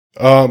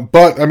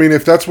But I mean,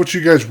 if that's what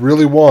you guys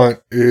really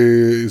want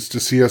is to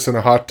see us in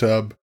a hot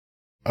tub,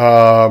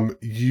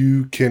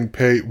 you can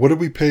pay. What did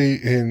we pay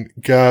in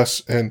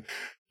gas and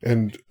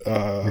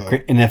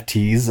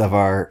NFTs of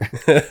our?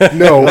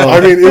 No, I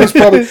mean it was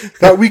probably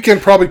that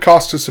weekend. Probably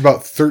cost us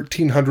about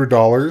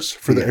 $1,300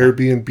 for the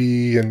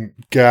Airbnb and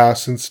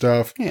gas and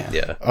stuff.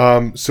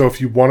 Yeah. So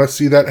if you want to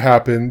see that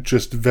happen,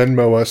 just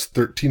Venmo us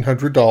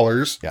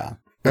 $1,300. Yeah.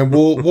 And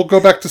we'll go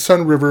back to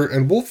Sun River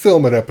and we'll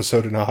film an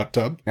episode in a hot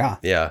tub. Yeah.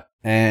 Yeah.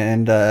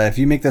 And if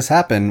you make this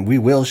happen, we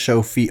will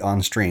show feet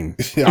on stream.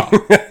 Yeah.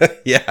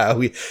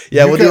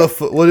 We'll do a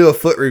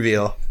foot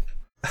reveal.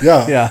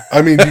 Yeah. Yeah.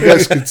 I mean, you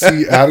guys could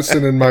see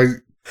Addison and my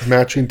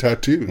matching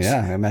tattoos.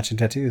 Yeah, matching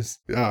tattoos.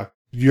 Yeah.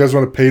 You guys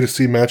want to pay to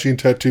see matching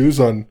tattoos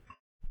on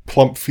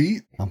plump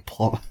feet? On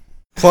plump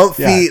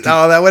Feet.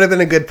 Oh, that would have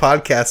been a good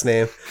podcast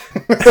name.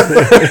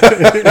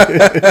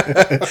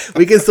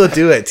 We can still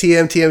do it.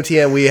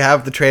 TM. We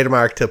have the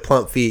trademark to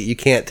Plump Feet. You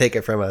can't take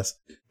it from us.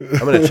 I'm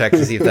going to check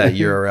to see if that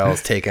URL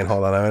is taken.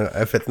 Hold on.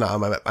 If it's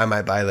not, I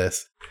might buy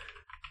this.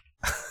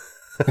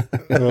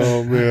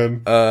 Oh,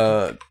 man.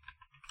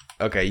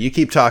 Okay, you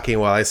keep talking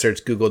while I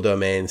search Google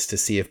domains to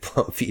see if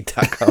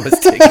plumpfeet.com is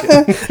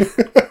taken.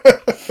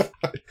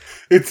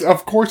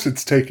 Of course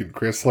it's taken,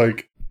 Chris.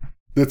 Like,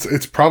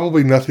 it's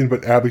probably nothing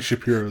but Abby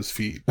Shapiro's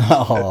feet.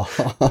 Oh.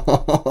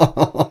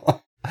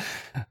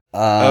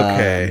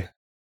 Okay.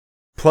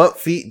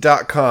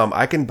 Plumpfeet.com.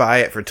 I can buy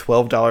it for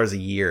 $12 a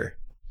year.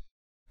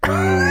 Ooh,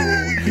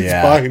 yeah. He's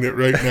buying it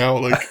right now.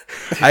 Like,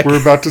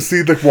 we're about to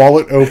see the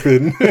wallet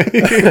open.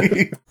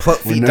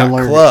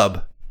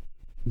 Plumpfeet.club.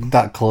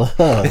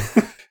 .club.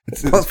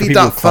 It's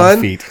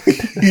Plumpfeet.fun.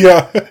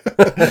 Yeah.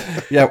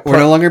 Yeah, we're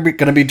no longer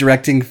going to be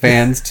directing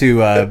fans to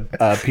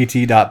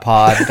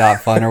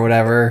pt.pod.fun or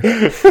whatever.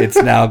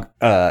 It's now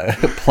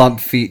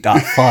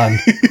plumpfeet.fun.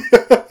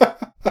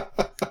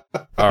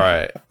 All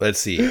right, let's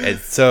see. And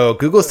so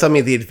Google's telling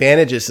me the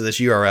advantages to this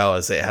URL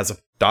is it has a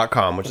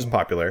 .com, which is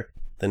popular.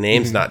 The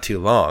name's not too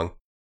long.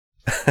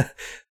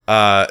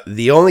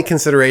 The only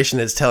consideration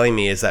it's telling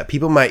me is that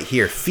people might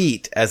hear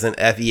feet as an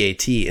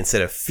F-E-A-T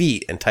instead of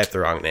feet and type the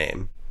wrong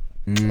name.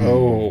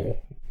 Oh.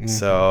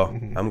 So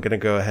I'm going to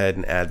go ahead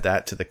and add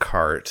that to the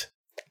cart.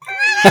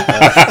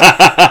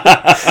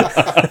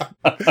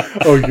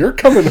 Oh, you're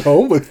coming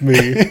home with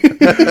me.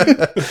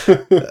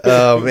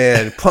 Oh,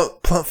 man.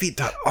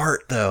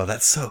 Plumpfeet.art, though.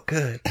 That's so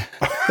good.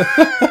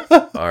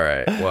 All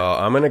right. Well,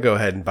 I'm going to go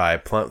ahead and buy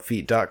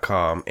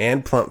plumpfeet.com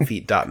and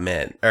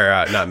plumpfeet.men.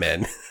 Or, not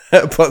men.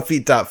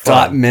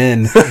 Plumpfeet.fun.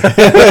 .men.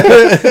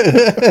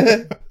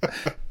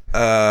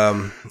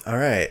 All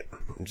right.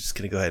 I'm just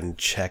going to go ahead and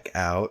check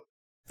out.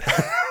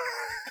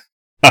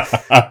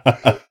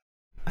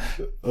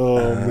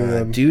 Oh,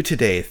 man. Due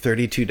today,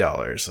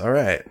 $32. All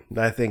right.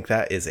 I think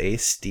that is a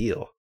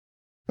steal.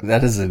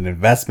 That is an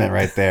investment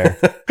right there.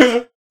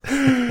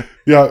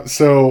 Yeah,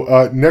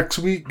 so next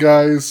week,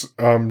 guys,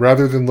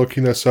 rather than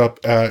looking us up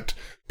at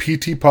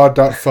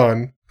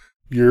ptpod.fun,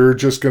 you're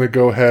just going to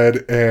go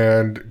ahead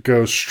and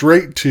go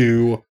straight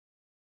to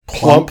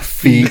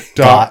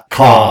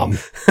plumpfeet.com.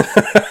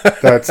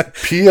 That's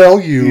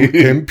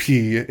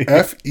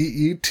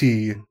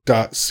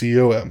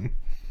plumpfeet.com.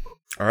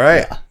 All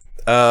right.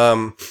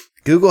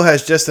 Google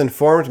has just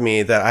informed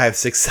me that I have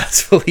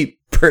successfully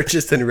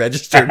purchased and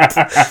registered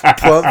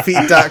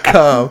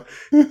plumpfeet.com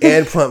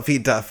and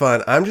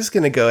plumpfeet.fun. I'm just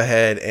going to go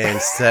ahead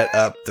and set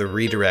up the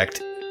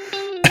redirect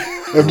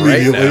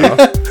immediately.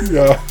 Right now.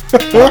 Yeah.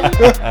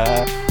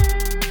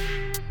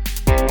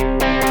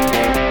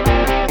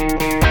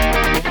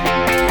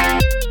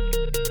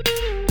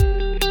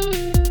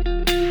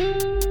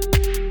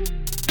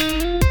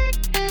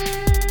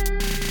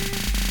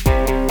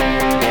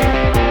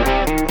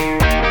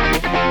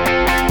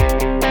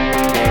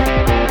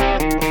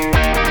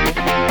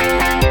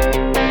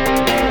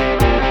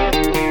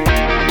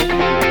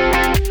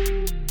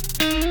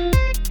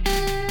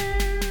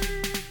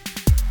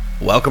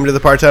 Welcome to the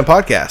Part-Time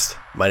Podcast.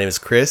 My name is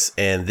Chris,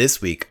 and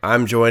this week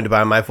I'm joined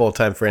by my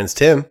full-time friends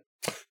Tim.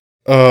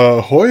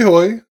 Hoy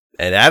hoy.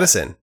 And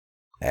Addison.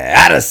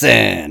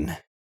 Addison!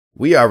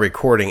 We are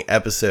recording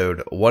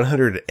episode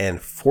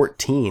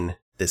 114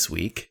 this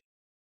week.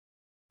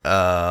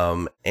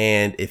 And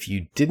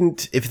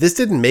if this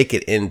didn't make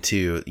it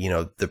into,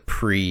 the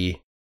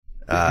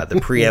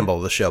preamble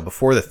of the show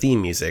before the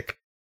theme music,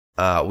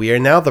 we are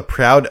now the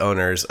proud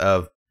owners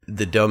of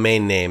the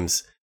domain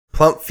names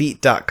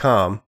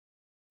plumpfeet.com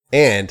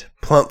and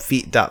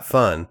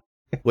plumpfeet.fun,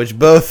 which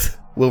both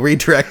will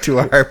redirect to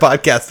our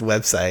podcast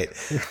website.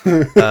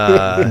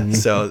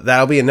 So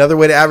that'll be another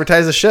way to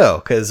advertise the show,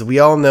 because we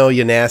all know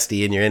you're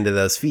nasty and you're into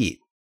those feet.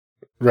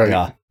 Right.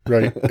 Yeah.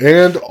 Right.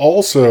 And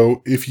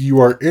also, if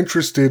you are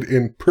interested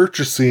in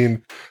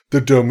purchasing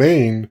the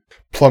domain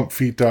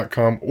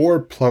plumpfeet.com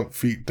or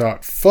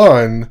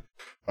plumpfeet.fun,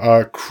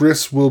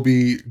 Chris will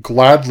be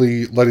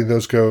gladly letting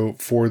those go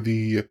for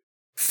the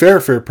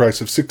fair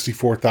price of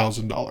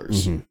 $64,000.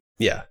 Mm-hmm.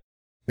 Yeah.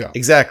 Yeah.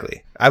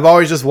 Exactly. I've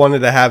always just wanted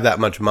to have that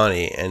much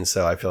money, and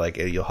so I feel like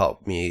you'll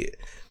help me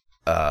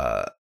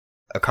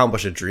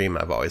accomplish a dream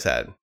I've always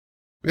had.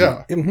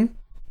 Yeah. Mm-hmm.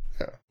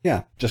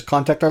 Yeah. Just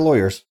contact our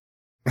lawyers.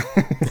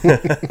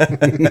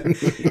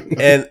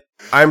 And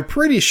I'm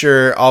pretty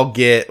sure I'll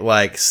get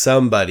like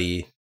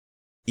somebody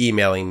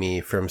emailing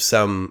me from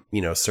some,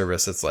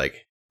 service that's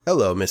like,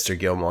 "Hello, Mr.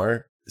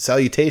 Gilmore.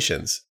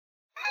 Salutations.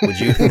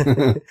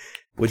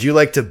 Would you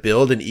like to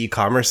build an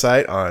e-commerce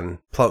site on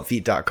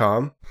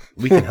plumpfeet.com?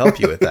 We can help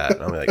you with that."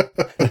 And I'm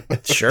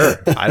like, "Sure.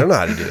 I don't know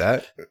how to do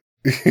that."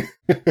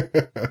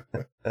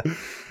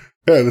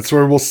 Yeah, that's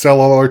where we'll sell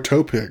all our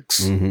toe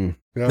picks. Mm-hmm.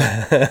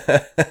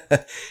 Yeah.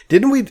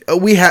 Didn't we?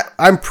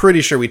 I'm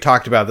pretty sure we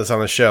talked about this on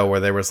the show where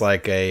there was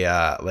like a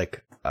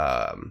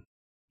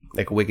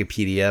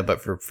Wikipedia,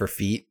 but for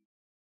feet.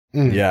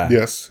 Mm, Yeah.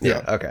 Yes.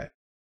 Yeah. Okay.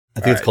 I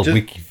think it's called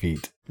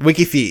WikiFeet.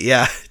 WikiFeet.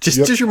 Yeah. Just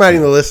Yep.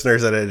 reminding the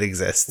listeners that it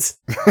exists.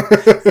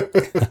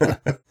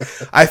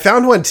 I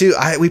found one too.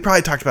 We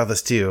probably talked about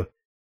this too.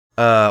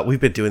 We've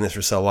been doing this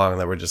for so long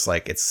that we're just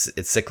like, it's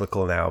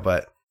cyclical now,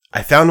 but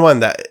I found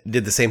one that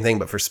did the same thing,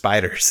 but for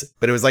spiders.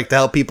 But it was like to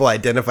help people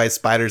identify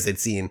spiders they'd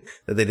seen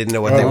that they didn't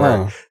know what they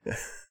were.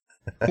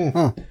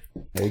 Huh.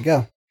 There you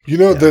go. You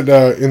know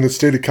that in the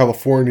state of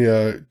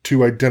California,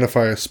 to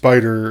identify a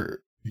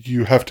spider,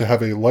 you have to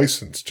have a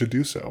license to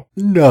do so.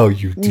 No,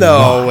 you do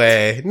No not.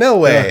 way. No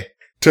way.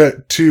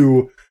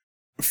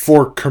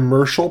 For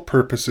commercial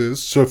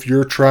purposes. So if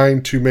you're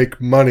trying to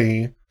make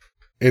money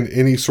in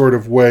any sort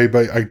of way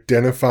by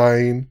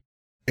identifying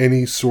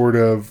any sort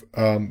of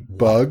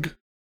bug,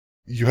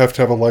 you have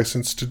to have a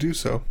license to do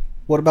so.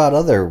 What about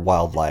other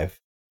wildlife?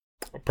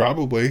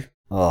 Probably.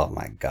 Oh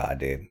my god,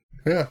 dude.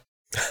 Yeah.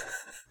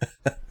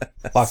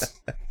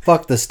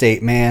 Fuck the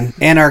state, man.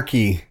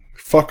 Anarchy.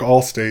 Fuck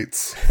all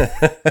states.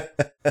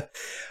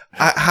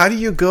 How do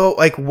you go?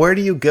 Like, where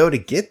do you go to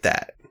get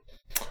that?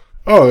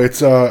 Oh,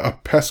 it's a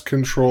pest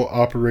control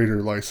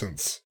operator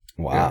license.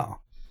 Wow.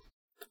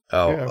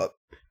 Oh, Yeah.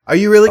 Are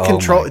you really Oh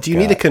my do you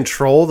need to God.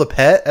 control the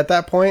pet at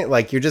that point?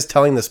 Like, you're just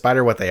telling the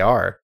spider what they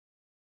are.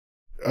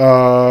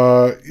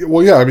 Well,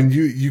 yeah, I mean,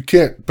 you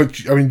can't, but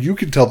I mean, you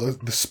can tell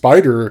the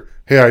spider,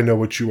 "Hey, I know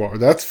what you are."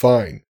 That's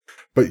fine.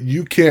 But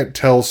you can't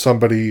tell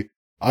somebody,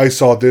 "I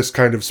saw this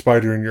kind of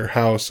spider in your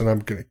house and I'm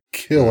going to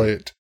kill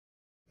it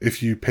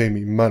if you pay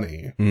me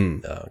money."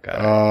 Mm. Oh,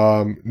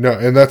 God. No,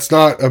 and that's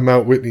not a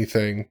Mount Whitney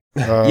thing.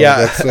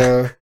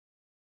 Yeah.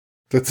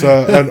 That's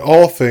on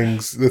all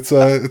things.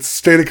 It's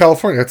state of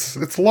California.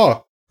 It's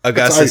law.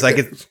 Augustus,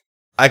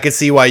 I could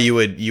see why you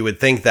would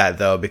think that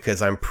though,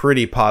 because I'm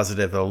pretty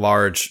positive a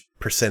large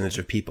percentage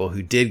of people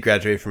who did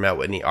graduate from Mount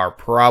Whitney are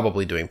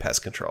probably doing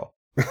pest control.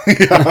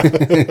 Yeah.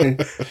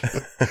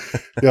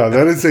 Yeah,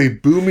 that is a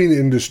booming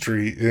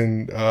industry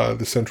in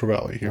the Central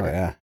Valley here.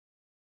 Oh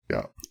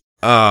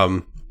yeah.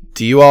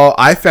 Do you all,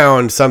 I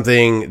found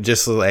something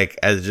just like,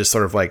 as just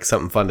sort of like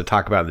something fun to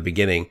talk about in the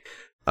beginning.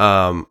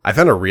 I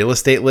found a real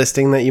estate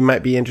listing that you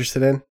might be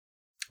interested in.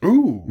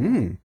 Ooh.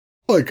 Mm.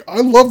 Like, I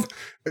love,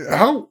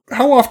 how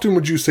often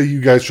would you say you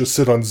guys just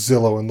sit on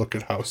Zillow and look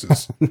at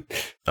houses?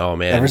 Oh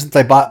man. Ever since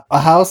I bought a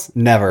house,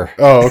 never.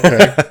 Oh,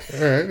 okay.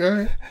 All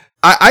right.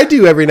 I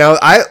do every now.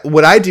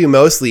 What I do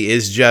mostly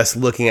is just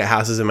looking at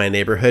houses in my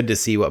neighborhood to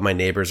see what my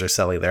neighbors are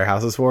selling their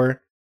houses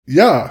for.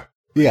 Yeah.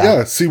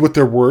 See what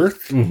they're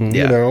worth, Mhm.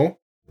 Yeah. you know?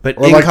 But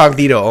Or like-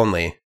 incognito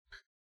only.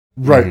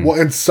 Right. Mhm. Well,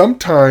 and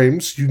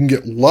sometimes you can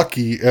get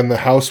lucky and the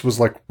house was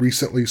like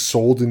recently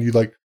sold and you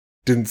like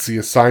didn't see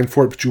a sign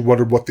for it, but you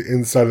wondered what the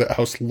inside of that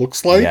house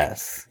looks like.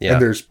 Yes. Yeah.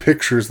 And there's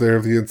pictures there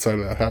of the inside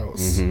of that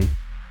house. Mhm.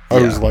 I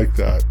always Yeah. like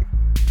that.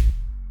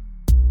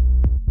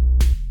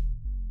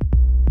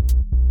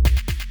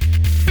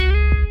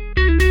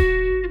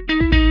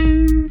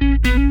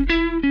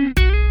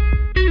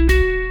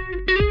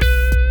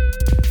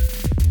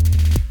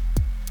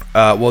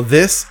 Well,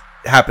 this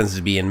happens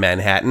to be in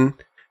Manhattan.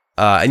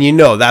 And you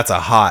know that's a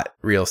hot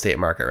real estate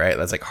market, right?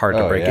 That's like hard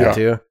to Oh, break yeah.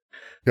 into.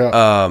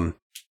 Yeah.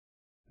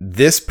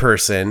 This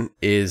person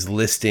is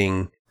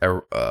listing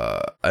an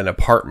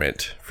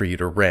apartment for you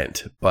to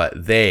rent, but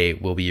they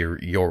will be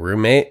your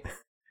roommate.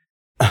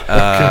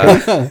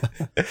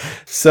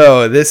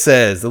 So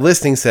the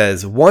listing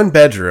says 1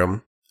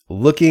 bedroom,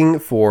 looking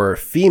for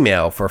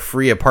female for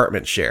free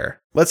apartment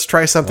share. Let's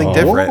try something Oh.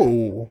 different.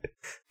 Whoa.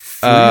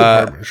 Free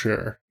apartment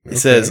share. It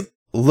says,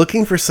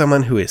 looking for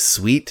someone who is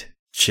sweet,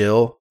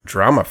 chill,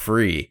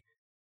 drama-free,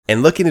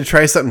 and looking to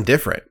try something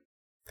different.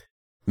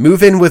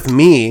 Move in with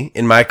me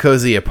in my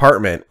cozy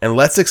apartment, and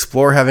let's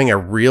explore having a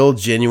real,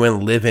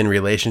 genuine live-in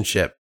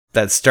relationship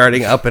that's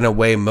starting up in a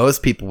way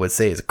most people would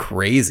say is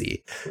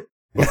crazy.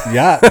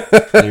 Yeah,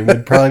 you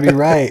would probably be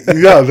right.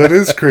 Yeah, that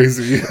is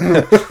crazy.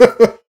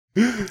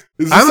 Is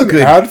this I'm a an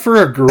good- ad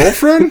for a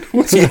girlfriend?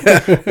 What's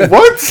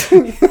what?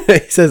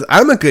 He says,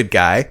 I'm a good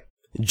guy.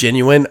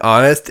 Genuine,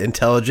 honest,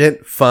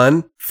 intelligent,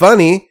 fun,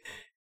 funny,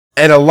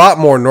 and a lot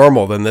more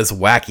normal than this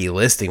wacky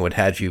listing would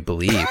have you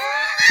believe.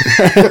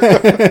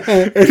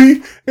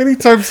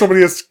 Anytime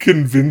somebody has to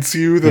convince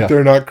you that Yeah.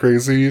 they're not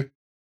crazy,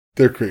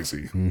 they're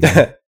crazy.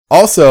 Mhm.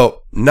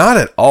 Also, not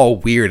at all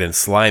weird and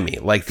slimy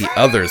like the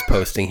others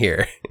posting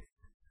here.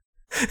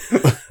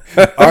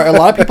 Are a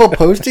lot of people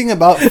posting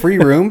about free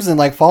rooms and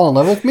like fall in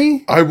love with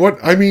me?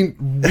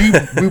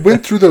 We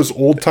went through those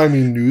old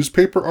timey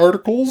newspaper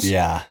articles.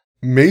 Yeah.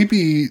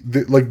 Maybe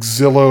like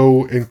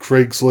Zillow and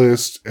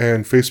Craigslist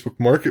and Facebook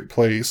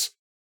Marketplace.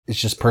 It's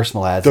just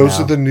personal ads. Those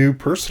now. are the new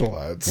personal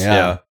ads.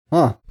 Yeah.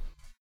 Huh.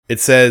 It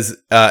says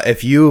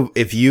if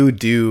you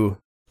do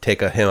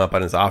take him up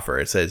on his offer,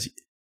 it says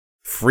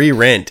free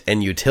rent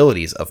and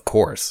utilities, of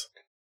course.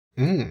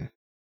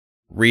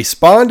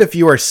 Respond if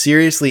you are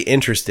seriously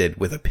interested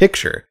with a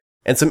picture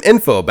and some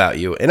info about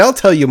you, and I'll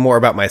tell you more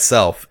about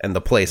myself and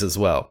the place as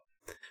well.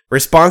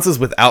 Responses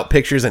without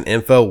pictures and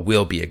info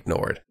will be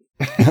ignored.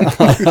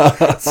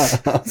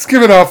 It's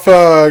giving off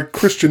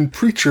Christian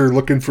preacher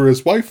looking for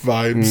his wife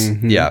vibes.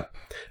 Mm-hmm. Yeah.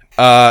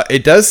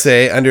 It does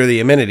say under the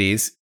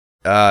amenities,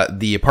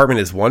 the apartment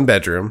is 1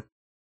 bedroom.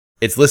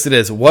 It's listed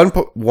as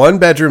one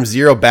bedroom,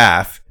 0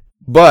 bath,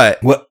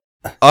 but What?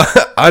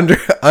 under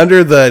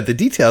the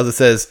details, it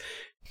says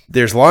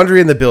there's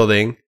laundry in the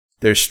building,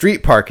 there's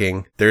street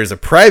parking, there's a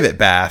private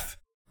bath,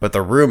 but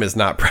the room is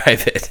not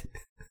private.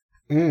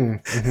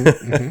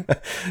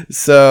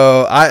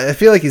 So I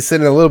feel like he's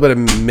sending a little bit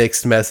of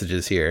mixed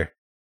messages here.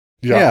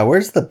 Yeah,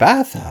 where's the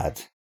bath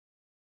at?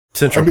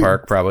 Central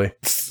Park, probably.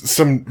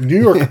 Some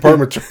New York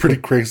apartments are pretty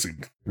crazy.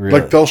 Really?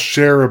 Like they'll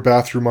share a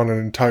bathroom on an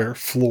entire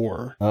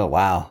floor. Oh,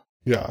 wow.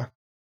 Yeah.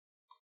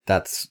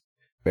 That's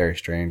very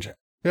strange.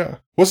 Yeah.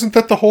 Wasn't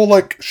that the whole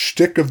like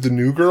shtick of the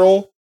New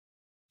Girl?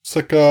 It's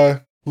like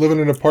living in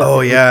an apartment. Oh,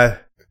 yeah.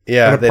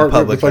 Yeah, an they had apartment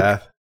public with, like,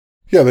 bath.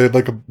 Yeah, they had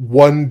like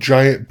one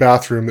giant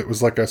bathroom that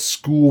was like a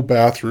school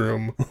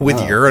bathroom. With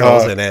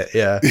urinals in it,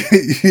 yeah.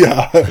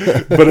 Yeah.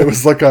 But it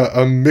was like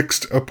a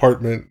mixed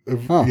apartment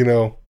of,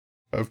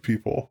 of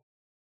people.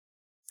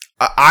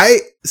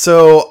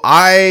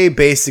 I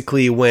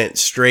basically went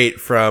straight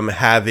from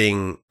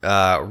having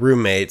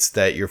roommates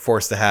that you're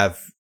forced to have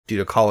due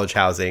to college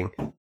housing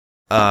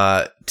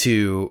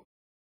to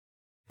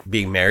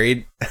being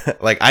married.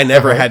 Like I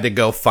never had to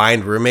go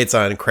find roommates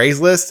on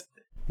Craigslist.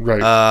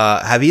 Right.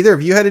 Have either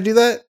of you had to do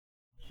that?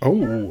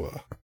 Oh,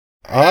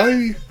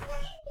 I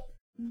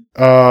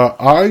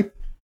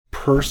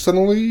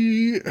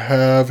personally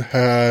have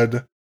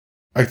had,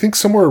 I think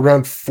somewhere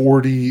around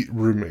 40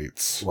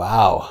 roommates.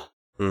 Wow.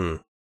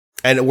 Mm.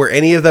 And were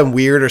any of them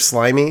weird or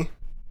slimy?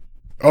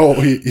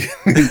 Oh,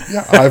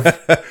 yeah.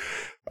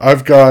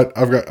 I've got,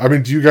 I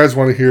mean, do you guys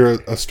want to hear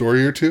a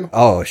story or two?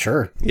 Oh,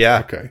 sure.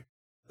 Yeah. Okay.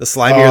 The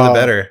slimier, the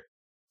better.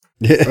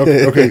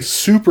 Okay.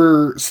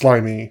 Super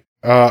slimy.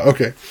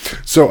 Okay.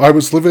 So I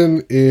was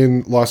living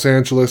in Los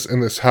Angeles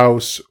in this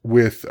house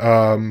with,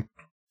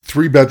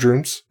 3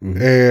 bedrooms,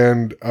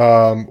 and,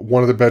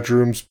 one of the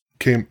bedrooms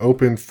came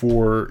open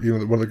for,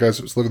 one of the guys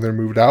that was living there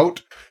moved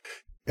out,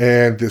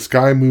 and this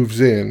guy moves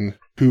in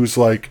who's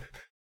like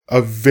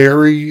a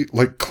very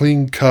like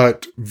clean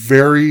cut,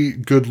 very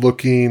good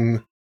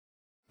looking,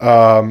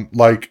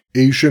 like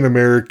Asian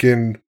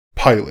American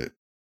pilot.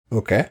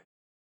 Okay.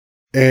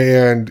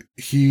 And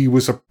he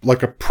was a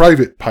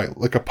private pilot,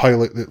 like a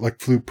pilot that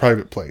like flew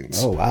private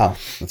planes. Oh, wow.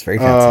 That's very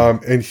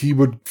fancy. And he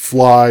would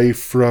fly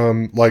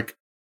from like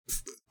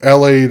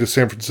LA to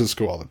San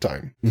Francisco all the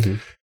time. Mm-hmm.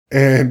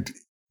 And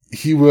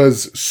he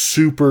was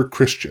super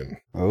Christian.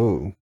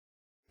 Oh.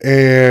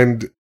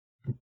 And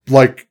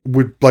like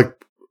would like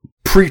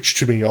preach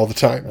to me all the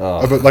time.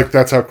 Oh. But like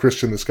that's how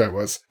Christian this guy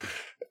was.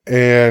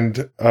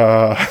 And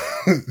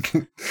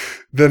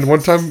then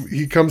one time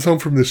he comes home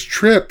from this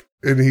trip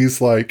and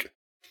he's like,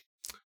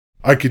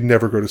 I could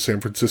never go to San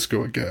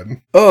Francisco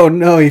again. Oh,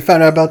 no. He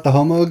found out about the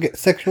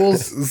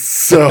homosexuals?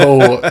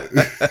 So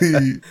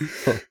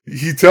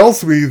he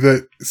tells me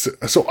that,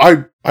 so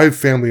I have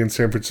family in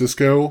San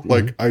Francisco.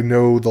 Like I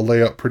know the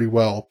layout pretty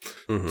well.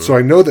 Mm-hmm. So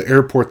I know the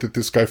airport that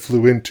this guy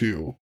flew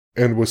into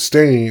and was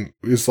staying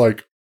is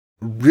like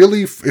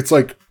really, it's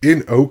like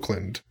in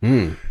Oakland.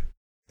 Mm.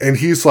 And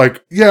he's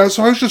like, yeah,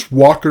 so I was just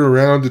walking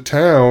around the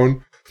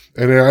town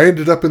and I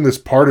ended up in this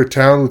part of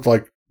town with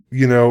like,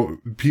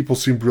 people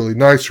seemed really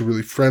nice or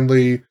really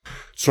friendly.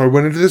 So I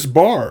went into this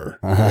bar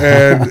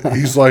and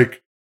he's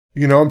like,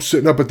 I'm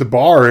sitting up at the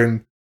bar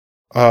and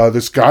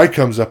this guy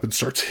comes up and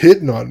starts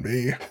hitting on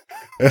me.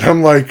 And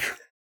I'm like,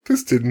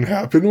 this didn't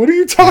happen. What are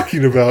you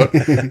talking about?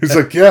 He's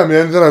like, yeah,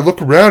 man. And then I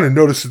look around and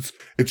notice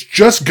it's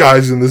just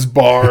guys in this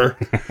bar.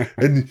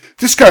 And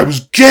this guy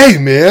was gay,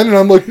 man. And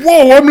I'm like,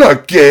 whoa, I'm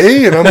not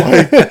gay. And I'm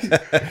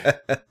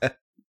like,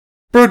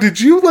 bro, did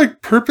you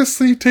like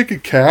purposely take a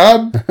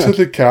cab to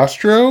the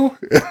Castro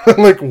and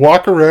like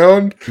walk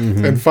around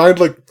and find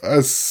like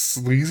a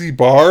sleazy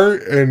bar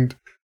and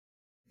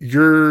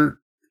you're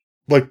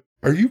like,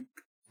 are you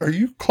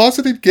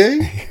closeted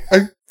gay?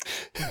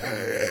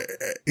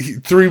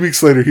 3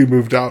 weeks later he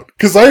moved out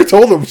because I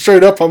told him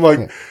straight up, I'm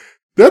like,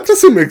 that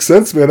doesn't make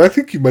sense, man. I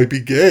think you might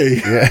be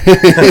gay. Yeah.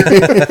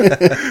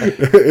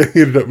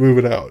 He ended up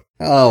moving out.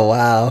 Oh,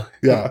 wow.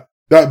 Yeah.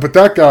 But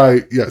that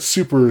guy, yeah,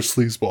 super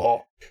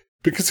sleazeball.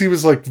 Because he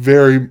was like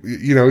very,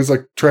 he's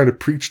like trying to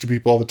preach to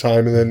people all the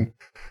time and then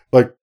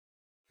like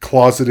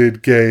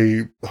closeted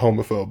gay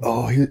homophobe.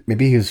 Oh,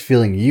 maybe he was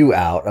feeling you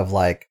out of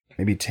like,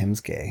 Maybe Tim's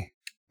gay.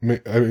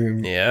 I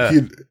mean, Yeah. I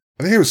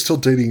think he was still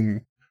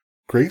dating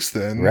Grace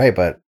then. Right,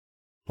 but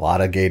a lot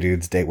of gay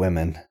dudes date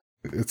women.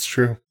 It's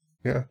true.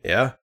 Yeah.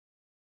 Yeah.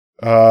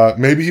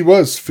 Maybe he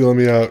was feeling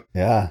me out.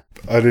 Yeah.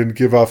 I didn't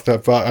give off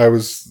that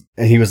vibe.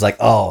 And he was like,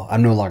 oh,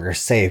 I'm no longer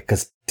safe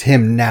because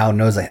Tim now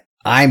knows that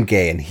I'm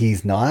gay and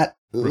he's not.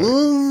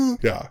 Right.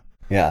 Yeah.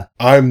 Yeah.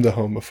 I'm the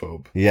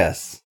homophobe.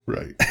 Yes.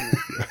 Right.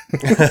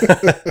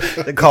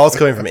 The call's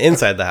coming from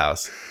inside the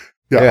house.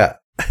 Yeah.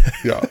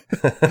 Yeah.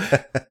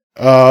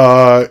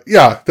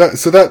 Yeah.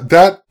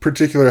 That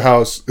particular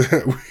house,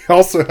 we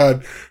also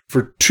had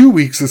for 2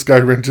 weeks, this guy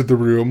rented the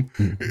room,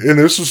 and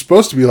this was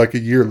supposed to be like a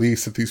year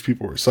lease that these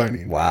people were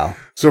signing. Wow.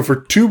 So for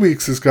 2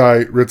 weeks, this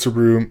guy rents a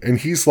room, and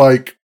he's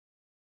like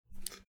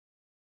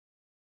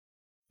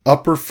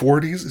upper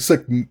 40s. It's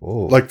like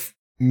Whoa. like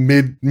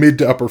mid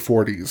to upper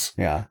 40s.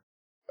 Yeah.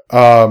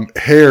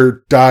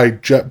 Hair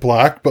dyed jet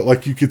black, but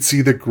like you could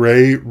see the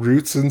gray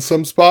roots in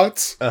some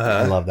spots. I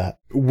Uh-huh. love that.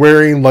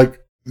 Wearing like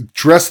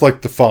dressed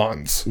like the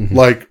Fonz, Mhm.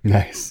 like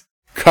Nice.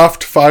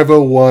 cuffed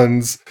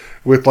 501s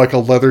with like a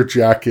leather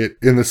jacket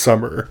in the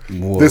summer.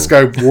 Whoa. This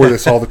guy wore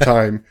this all the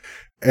time.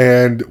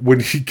 And when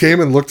he came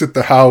and looked at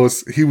the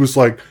house, he was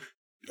like,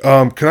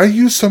 can I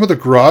use some of the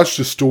garage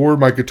to store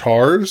my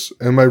guitars?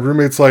 And my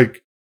roommate's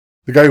like,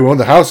 the guy who owned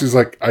the house, he's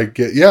like,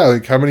 yeah,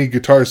 like how many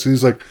guitars? And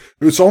he's like,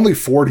 it's only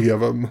 40 of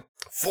them.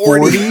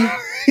 40?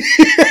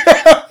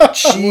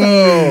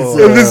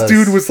 Jesus. And this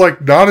dude was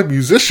like not a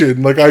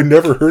musician. Like I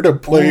never heard him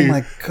play my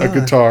a God.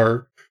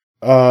 guitar.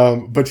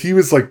 But he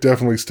was like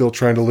definitely still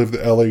trying to live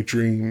the LA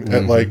dream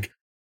at Mhm. like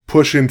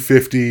pushing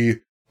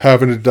 50,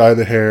 having to dye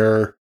the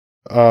hair.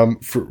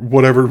 For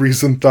whatever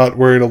reason, thought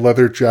wearing a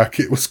leather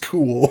jacket was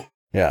cool.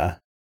 Yeah.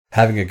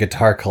 Having a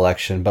guitar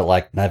collection, but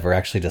like never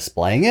actually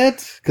displaying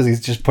it because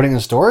he's just putting it in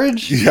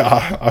storage.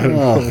 Yeah, I don't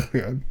know. Ugh.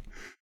 Man.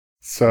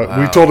 So Wow.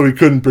 we told him he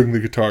couldn't bring the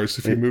guitars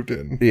if he moved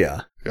in.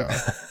 Yeah. Yeah,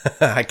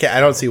 I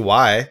don't see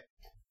why.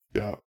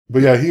 yeah.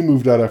 But yeah, he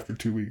moved out after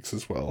 2 weeks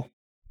as well.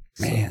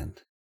 So, Man,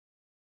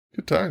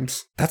 good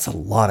times. that's a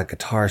lot of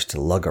guitars to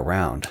lug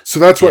around. So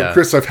that's what, Yeah.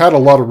 Chris, I've had a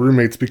lot of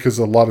roommates because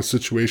of a lot of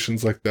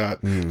situations like that.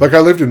 Mm. Like I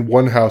lived in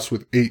one house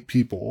with 8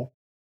 people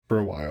for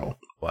a while.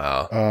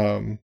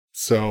 Wow.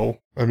 So,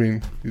 I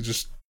mean, you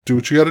just do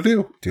what you got to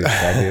do. Dude,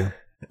 I do.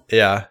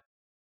 Yeah.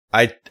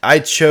 I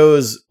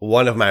chose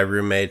one of my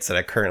roommates that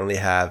I currently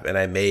have, and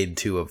I made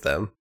 2 of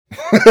them.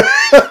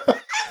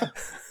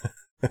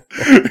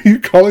 Are you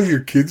calling your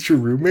kids your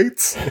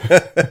roommates?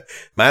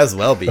 Might as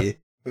well be.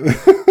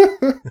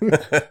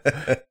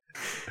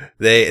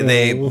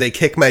 They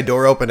kick my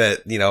door open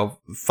at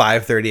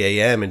 5:30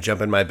 a.m. and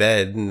jump in my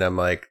bed, and I'm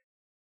like,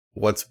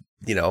 what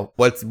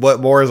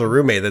more is a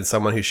roommate than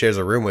someone who shares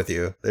a room with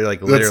you? They're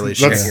like literally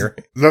sharing your.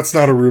 That's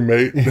not a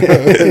roommate.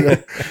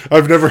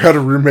 I've never had a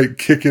roommate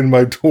kick in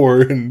my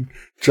door and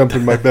jump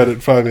in my bed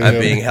at 5 a.m. I'm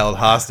being held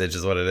hostage,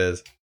 is what it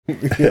is.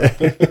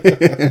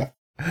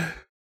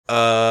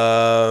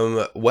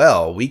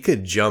 Well, we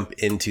could jump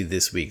into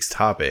this week's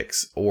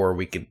topics, or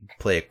we could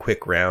play a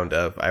quick round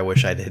of I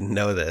wish I didn't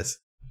know this.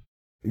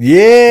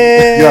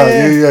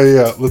 Yeah.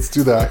 Yeah. Let's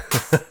do that.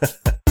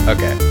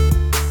 Okay.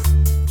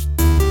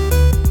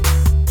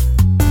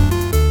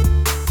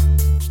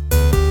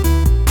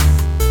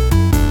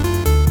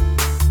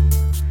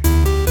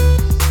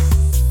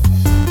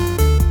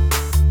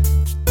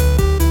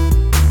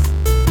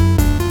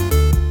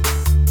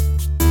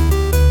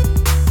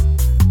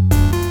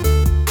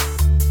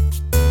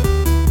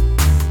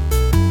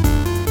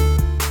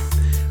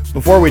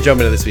 Before we jump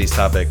into this week's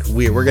topic,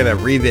 we're going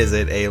to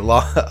revisit a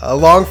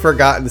long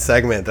forgotten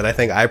segment that I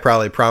think I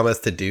probably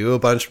promised to do a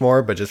bunch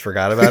more, but just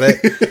forgot about it.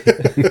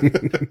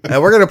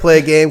 And we're going to play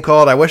a game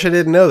called I Wish I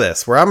Didn't Know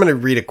This, where I'm going to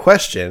read a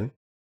question,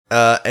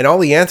 and all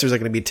the answers are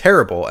going to be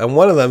terrible, and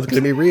one of them is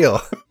going to be real.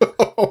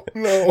 Oh,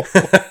 no.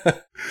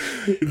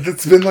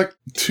 It's been like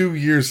 2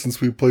 years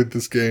since we played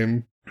this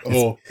game.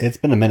 Oh, It's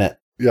been a minute.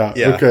 yeah.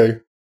 Yeah. Okay.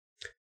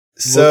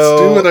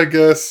 So Let's do it, I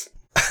guess.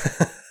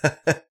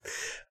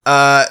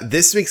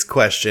 This week's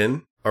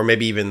question, or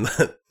maybe even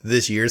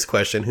this year's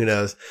question, who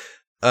knows?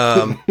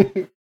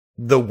 The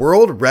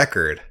world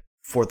record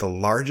for the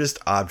largest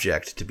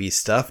object to be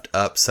stuffed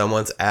up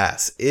someone's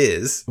ass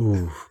is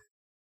Ooh.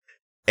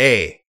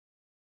 A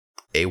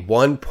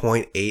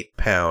 1.8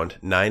 pound,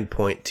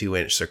 9.2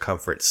 inch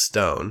circumference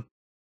stone.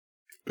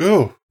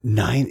 Oh,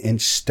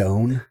 9-inch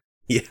stone.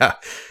 Yeah.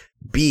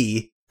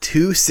 B,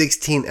 2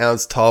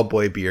 16-ounce tall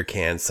boy beer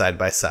cans side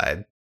by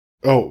side.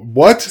 oh,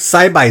 what?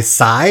 Side by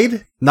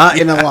side? Not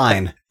in a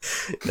line.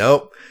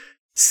 Nope.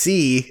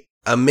 C,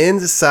 a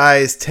men's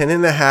size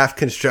 10.5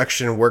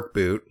 construction work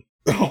boot.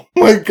 Oh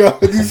my god,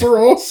 these are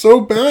all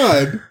so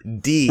bad.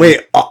 D,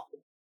 Wait,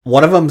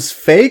 one of them's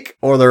fake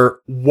or they're...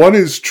 One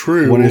is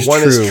true. One is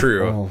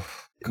true. Oh,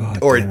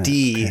 God or damn it.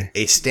 D, Okay.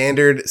 a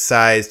standard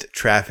sized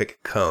traffic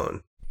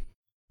cone.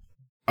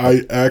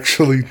 I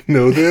actually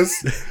know this.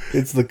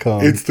 It's the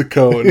cone. It's the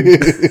cone.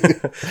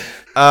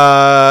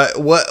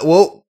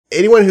 Well,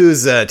 anyone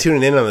who's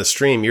tuning in on the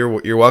stream,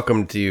 you're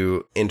welcome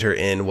to enter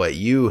in what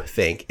you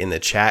think in the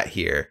chat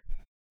here.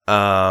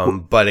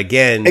 But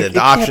again, It the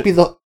option.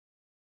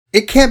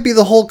 It can't be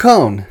the whole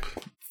cone.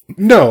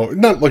 No,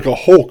 not like a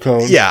whole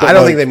cone. Yeah, but I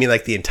don't like- think they mean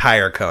like the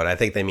entire cone. I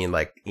think they mean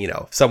like,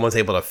 someone's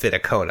able to fit a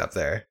cone up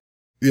there.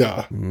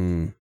 Yeah.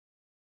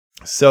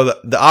 So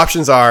the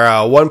options are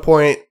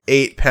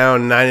 1.8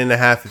 pound,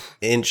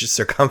 9.5-inch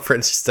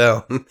circumference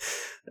stone,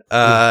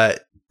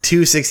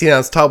 2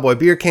 16-ounce tall boy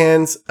beer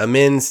cans, a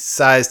men's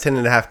size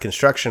 10.5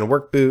 construction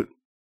work boot,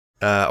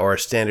 or a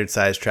standard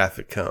size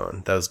traffic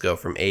cone. Those go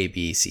from A,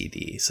 B, C,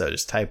 D. So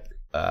just type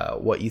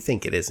what you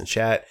think it is in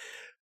chat,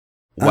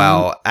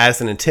 while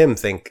Addison and Tim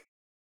think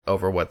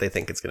over what they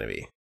think it's going to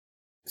be.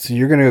 So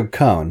you're going to go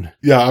cone.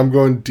 Yeah, I'm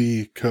going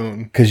D,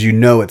 cone. Because you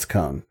know it's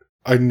cone.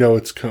 I know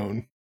it's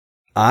cone.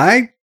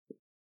 I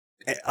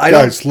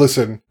Guys,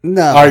 listen.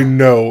 No. I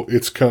know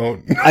it's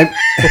cone.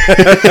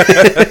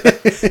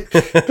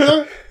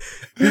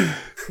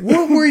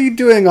 What were you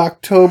doing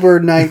October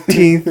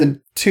 19th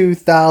in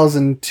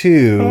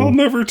 2002? I'll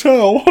never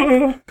tell.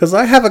 Because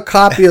I have a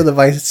copy of the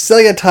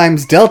Visalia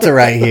Times Delta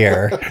right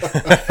here.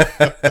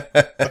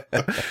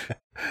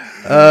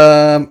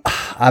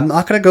 I'm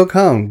not going to go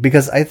cone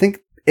because I think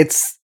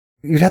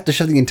you'd have to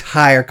shove the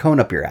entire cone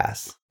up your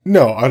ass.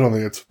 No, I don't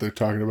think that's what they're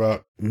talking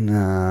about.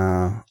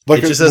 No. Like,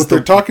 It just says what they're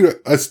talking about,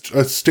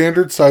 a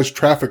standard size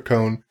traffic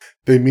cone,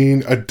 they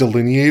mean a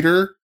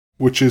delineator,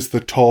 which is the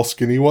tall,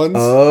 skinny ones.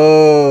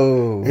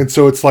 Oh. And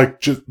so it's like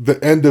just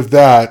the end of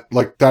that,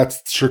 like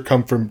that's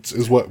circumference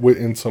is what went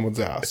in someone's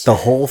ass. The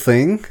whole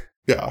thing?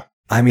 Yeah.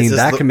 I mean, It's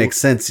just that the- can make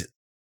sense. The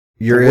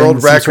You're world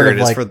in some record sort of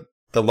is like, for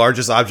the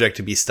largest object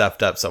to be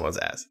stuffed up someone's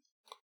ass.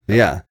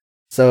 yeah.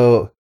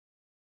 So,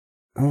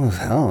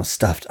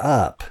 stuffed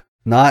up.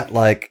 Not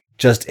like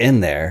just in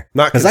there.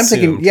 Not Because I'm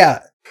thinking, consumed. yeah.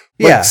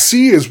 Like Yeah.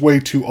 C is way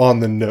too on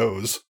the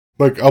nose.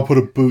 Like I'll put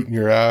a boot in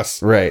your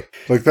ass. Right.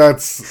 Like that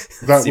It's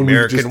the would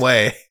American just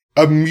way.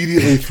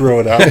 immediately throw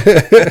it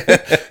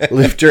out.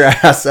 Lift your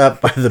ass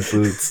up by the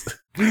boots.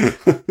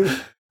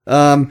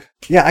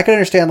 Yeah, I can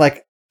understand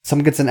like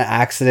someone gets in an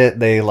accident,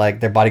 they like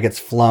their body gets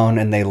flown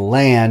and they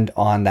land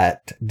on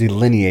that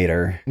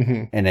delineator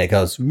Mhm. and it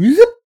goes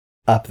whoop,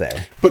 up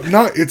there. But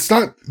it's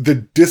not the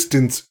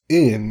distance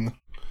in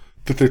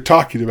that they're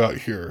talking about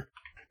here.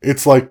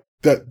 It's like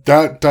that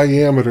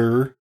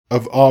diameter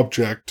of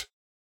object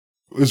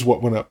is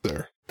what went up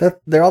there.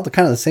 They're all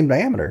kind of the same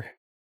diameter.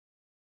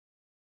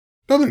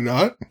 No, they're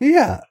not.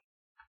 Yeah.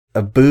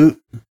 A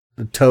boot,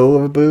 the toe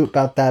of a boot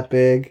about that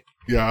big.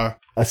 Yeah.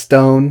 A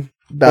stone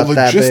about But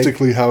that big.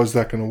 logistically, how is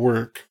that going to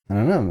work? I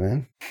don't know,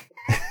 man.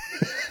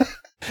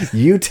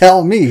 You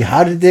tell me,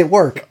 how did it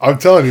work? I'm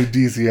telling you,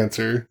 D's the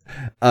answer.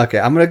 Okay,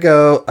 I'm gonna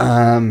go.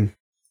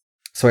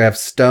 So I have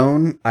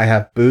stone, I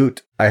have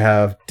boot, I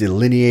have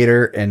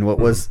delineator, and what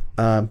was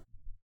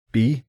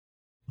B?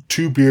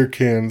 2 beer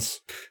cans.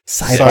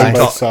 Side Side by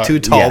by side. side. Too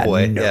tall Yeah,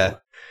 boy. no. Yeah.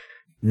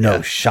 No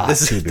Yeah. shot.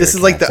 This two is beer this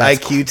is like the cans.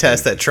 That's IQ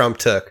test crazy. that Trump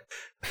took.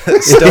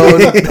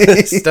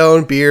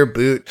 Stone, beer,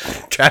 boot,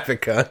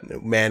 traffic cone,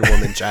 man,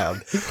 woman,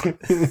 child.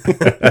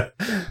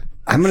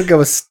 I'm gonna go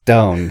with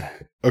stone.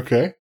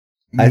 Okay.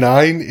 I-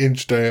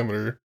 9-inch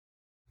diameter.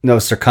 No,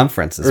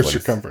 circumference is Or what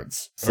it's-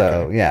 circumference. So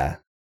Okay. yeah,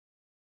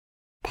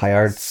 pi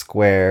r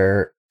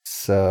square.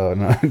 So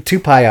no, 2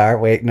 pi r.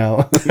 Wait,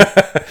 no.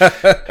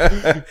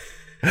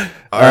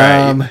 All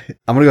right. I'm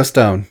gonna go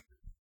stone.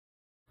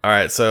 All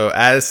right. So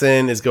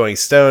Addison is going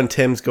stone.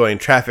 Tim's going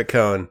traffic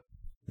cone.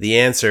 The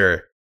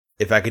answer,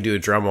 if I could do a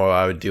drum roll,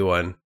 I would do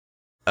one.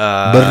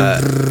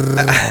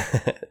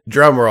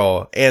 Drum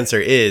roll. Answer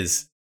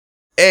is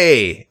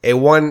A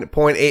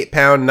 1.8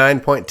 pound,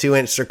 9.2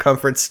 inch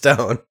circumference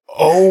stone.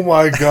 Oh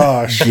my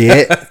gosh,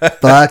 Get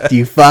fucked,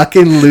 you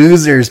fucking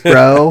losers,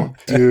 bro.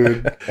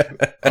 dude.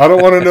 I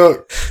don't want to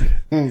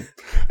know.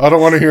 I don't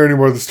want to hear any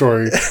more of the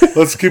story.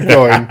 Let's keep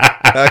going.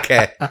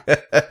 Okay.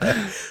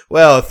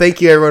 Well,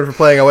 thank you everyone for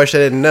playing. I wish I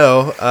didn't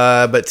know,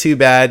 but too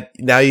bad.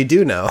 Now you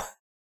do know.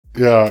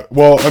 Yeah.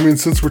 Well, I mean,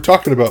 since we're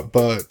talking about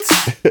butts,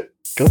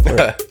 Go for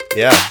it.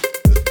 Yeah.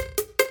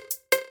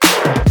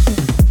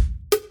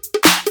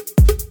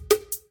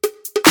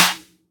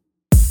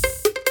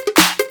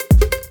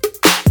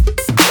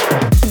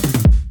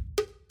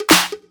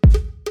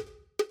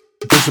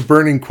 there's a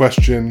burning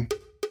question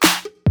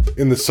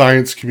in the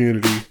science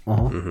community,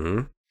 Uh-huh. Mm-hmm.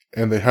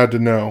 and they had to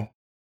know.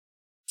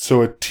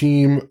 So, a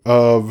team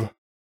of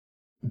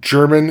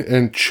German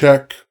and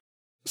Czech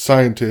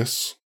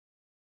scientists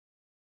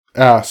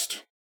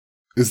asked,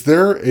 is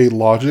there a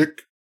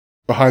logic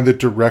behind the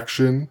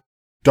direction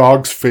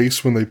dogs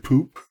face when they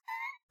poop?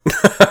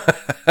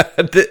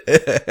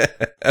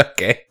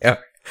 Okay. Yeah.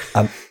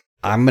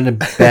 I'm gonna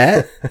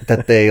bet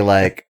that they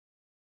like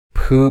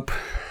poop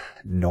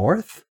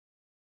north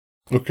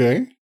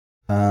Okay.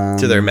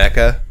 To their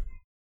mecca.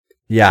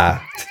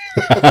 Yeah.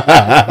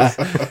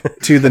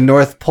 To the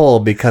North Pole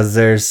because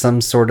there's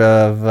some sort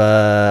of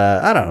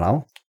I don't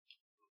know.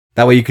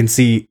 That way you can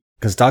see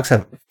because dogs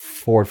have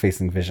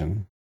forward-facing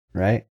vision,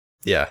 right?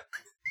 Yeah.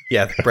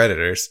 Yeah, the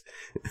predators.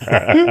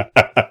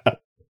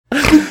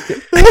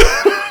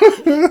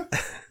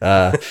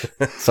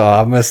 So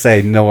I'm gonna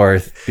say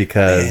north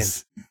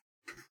because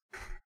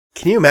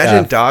Can you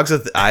imagine dogs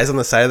with eyes on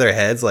the side of their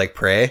heads like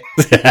prey?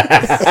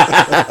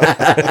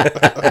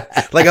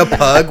 Like a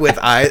pug with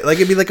eyes, like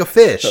it'd be like a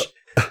fish.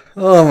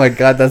 Oh my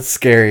god, that's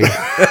scary.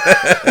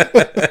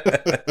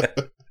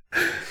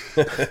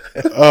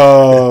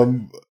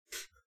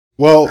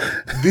 Well,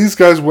 these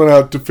guys went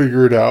out to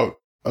figure it out.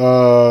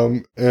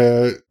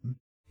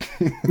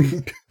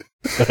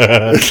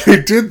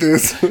 They did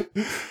this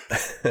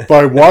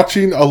by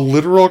watching a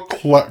literal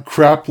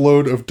crap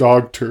load of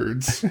dog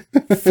turds.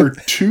 For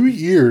 2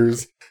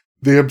 years,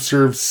 they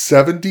observed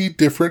 70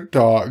 different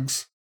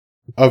dogs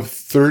of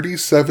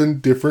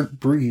 37 different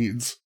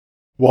breeds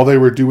while they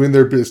were doing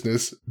their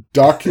business,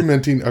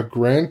 documenting a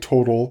grand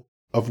total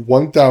of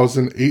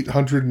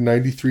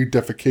 1,893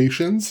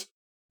 defecations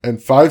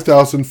and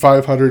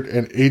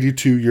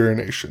 5,582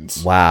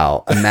 urinations.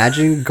 Wow.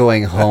 Imagine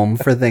going home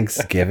for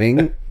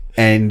Thanksgiving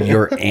and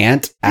your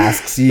aunt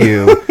asks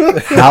you,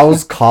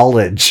 how's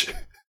college?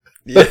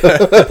 Yeah.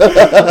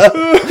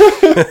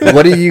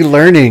 What are you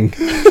learning?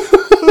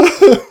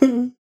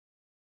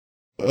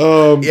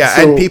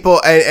 And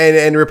people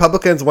and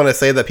Republicans want to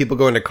say that people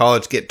going to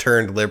college get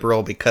turned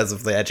liberal because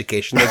of the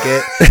education they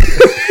get.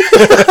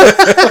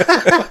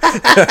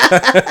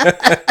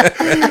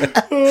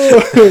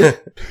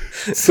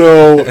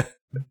 So,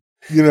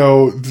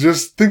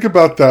 just think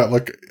about that.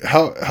 Like,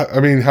 how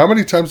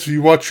many times have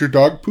you watched your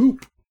dog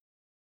poop?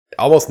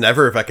 Almost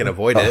never if I can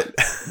avoid it.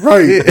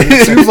 Right. And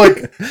it seems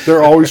like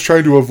they're always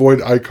trying to avoid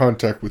eye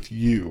contact with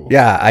you.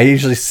 Yeah, I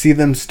usually see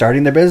them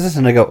starting their business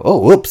and I go, oh,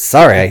 whoops,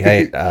 sorry.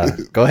 I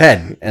go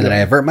ahead. And then I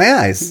avert my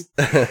eyes.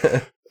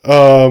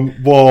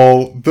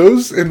 Well,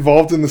 those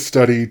involved in the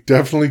study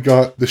definitely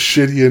got the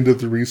shitty end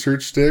of the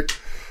research stick.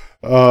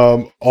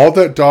 All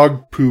that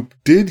dog poop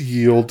did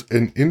yield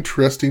an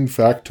interesting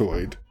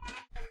factoid.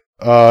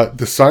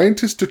 The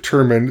scientists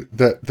determined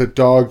that the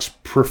dogs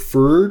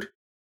preferred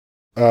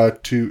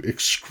to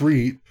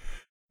excrete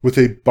with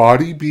a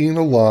body being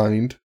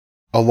aligned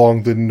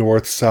along the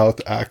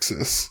north-south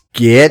axis.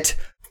 Get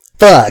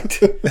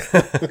fucked.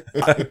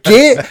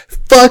 Get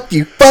fucked,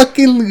 you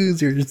fucking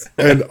losers.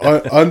 And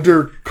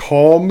under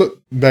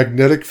calm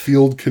magnetic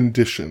field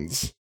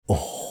conditions.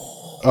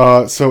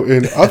 So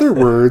in other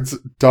words,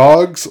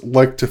 dogs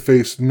like to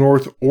face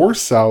north or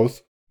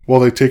south while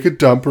they take a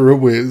dump or a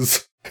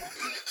whiz.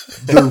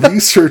 The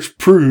research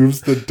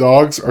proves that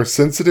dogs are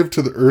sensitive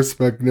to the Earth's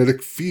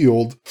magnetic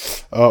field,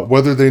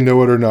 whether they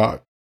know it or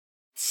not.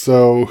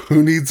 So,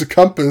 who needs a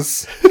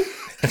compass?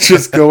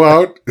 Just go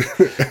out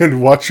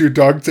and watch your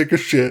dog take a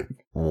shit.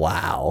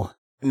 Wow.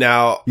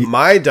 Now,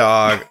 my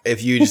dog,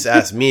 if you just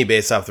ask me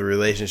based off the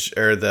relationship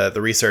or the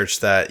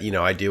research that,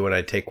 I do when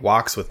I take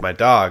walks with my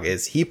dog,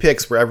 is he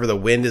picks wherever the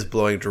wind is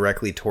blowing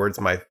directly towards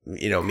my,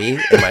 me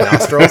and my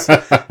nostrils.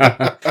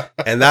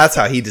 And that's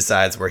how he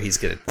decides where he's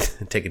going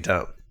to take a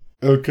dump.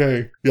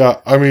 Okay. Yeah.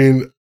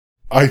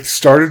 I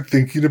started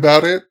thinking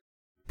about it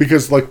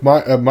because like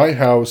at my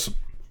house,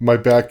 my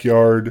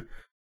backyard,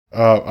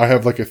 I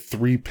have like a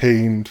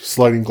 3-paned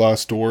sliding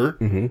glass door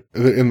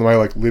in my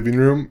like living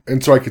room.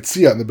 And so I could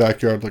see out in the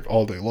backyard like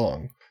all day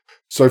long.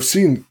 So I've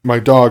seen my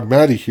dog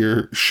Maddie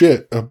here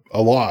shit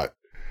a lot.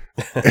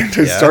 And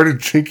I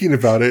started thinking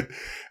about it.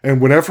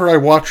 And whenever I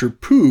watch her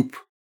poop,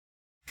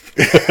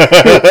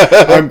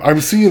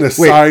 I'm seeing a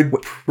side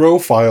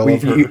profile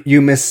of her. You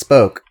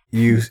misspoke.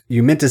 You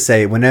meant to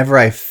say, whenever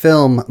I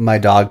film my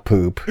dog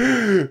poop.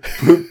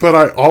 But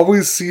I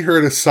always see her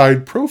at a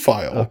side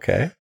profile.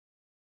 Okay.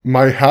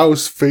 My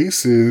house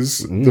faces,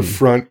 the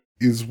front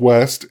is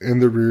west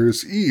and the rear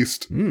is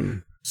east.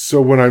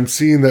 So when I'm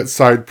seeing that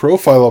side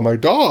profile of my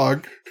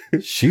dog,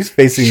 she's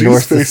facing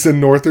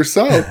north or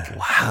south.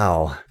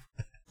 Wow.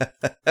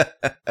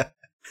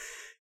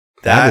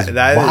 That is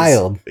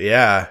wild.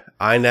 Yeah.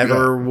 I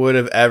never would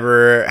have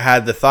ever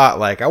had the thought,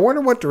 like, I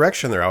wonder what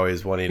direction they're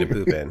always wanting to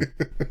poop in.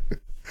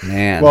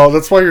 Man. Well,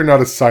 that's why you're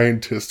not a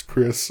scientist,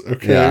 Chris.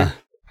 Okay.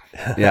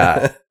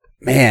 Yeah.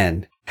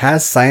 Man,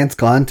 has science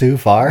gone too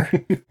far?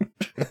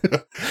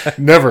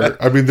 Never.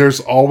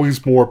 There's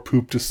always more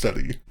poop to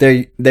study.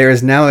 There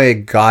is now a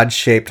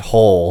God-shaped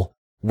hole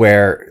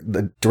where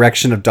the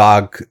direction of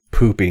dog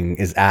pooping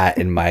is at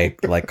in my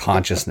like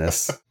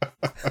consciousness.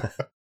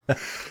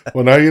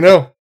 Well, now you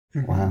know.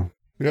 Wow.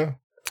 Yeah.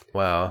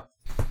 Wow.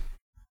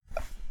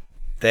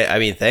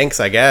 Thanks,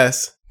 I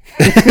guess.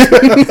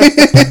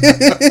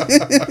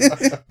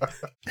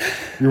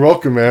 You're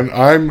welcome, man.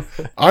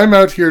 I'm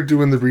out here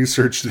doing the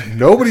research that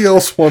nobody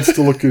else wants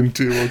to look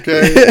into,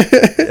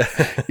 okay?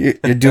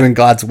 You're doing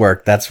God's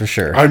work, that's for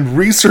sure. I'm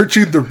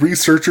researching the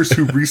researchers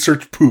who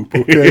research poop,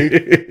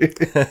 okay?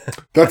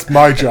 That's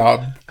my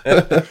job.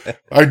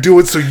 I do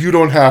it so you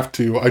don't have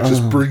to. I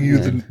just bring you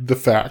the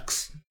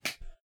facts.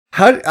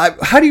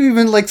 How do you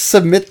even like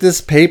submit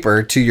this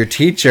paper to your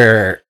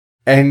teacher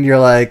and you're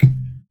like,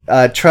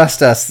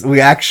 trust us,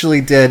 we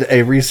actually did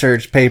a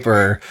research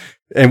paper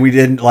and we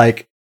didn't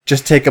like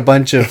just take a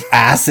bunch of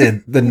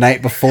acid the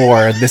night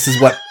before. This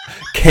is what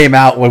came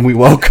out when we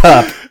woke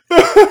up.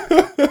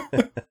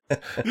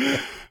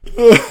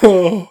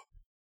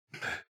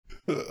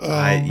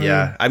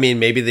 Yeah. I mean,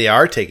 maybe they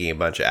are taking a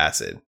bunch of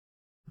acid.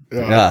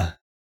 Yeah.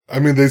 I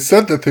mean, they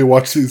said that they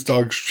watched these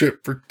dogs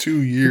shit for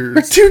 2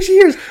 years. 2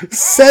 years.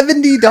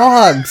 70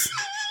 dogs.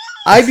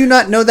 I do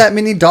not know that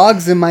many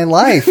dogs in my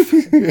life.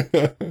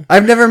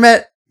 I've never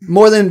met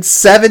more than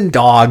 7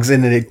 dogs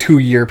in a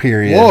 2-year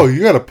period. Whoa,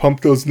 you gotta pump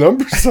those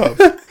numbers up.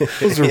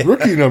 Those are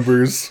rookie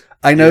numbers.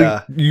 I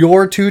know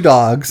your 2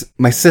 dogs.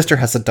 My sister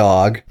has a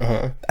dog.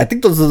 I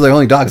think those are the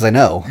only dogs I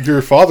know.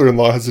 Your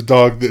father-in-law has a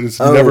dog that is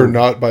never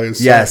not by his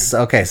side. Yes,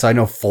 okay, so I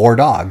know 4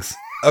 dogs.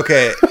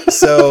 Okay,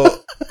 so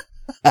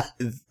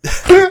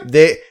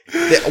they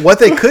what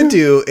they could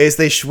do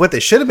is what they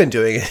should have been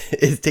doing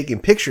is taking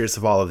pictures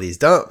of all of these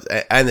dumps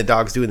and the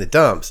dogs doing the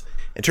dumps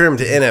and turn them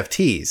to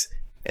NFTs,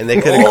 and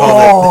they could have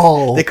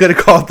called it. They could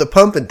have called it the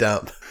pump and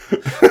dump.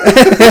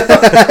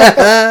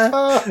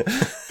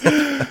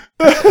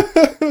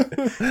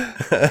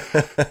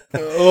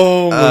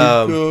 Oh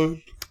my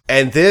god.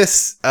 And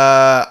this,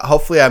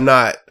 hopefully I'm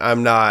not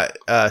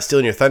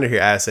stealing your thunder here,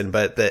 Addison,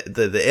 but the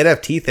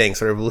NFT thing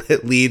sort of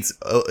leads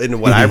into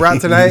what I brought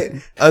tonight,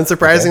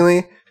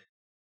 unsurprisingly.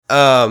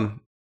 The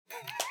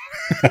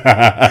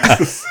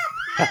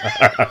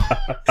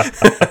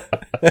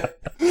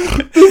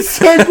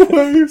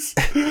segues.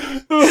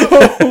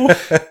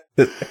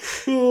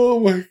 Oh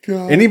my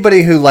god.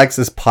 Anybody who likes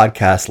this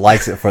podcast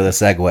likes it for the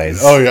segues.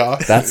 Oh yeah.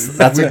 That's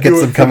what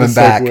gets them coming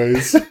back.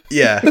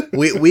 Yeah.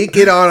 We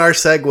get on our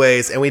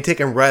segues and we take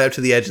them right up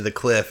to the edge of the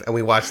cliff and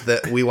we watch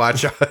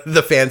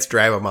the fans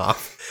drive them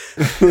off.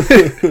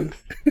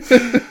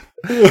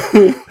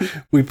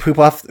 We poop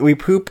off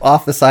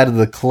the side of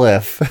the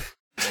cliff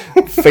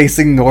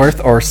facing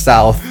north or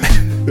south.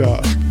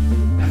 Yeah.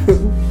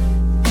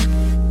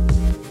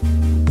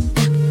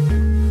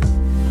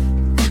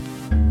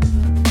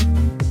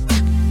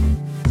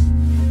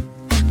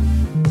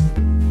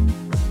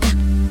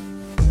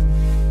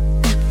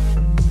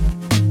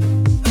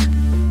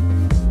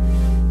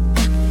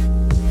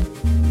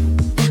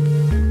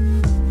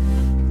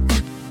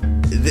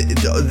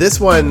 This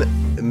one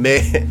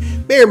may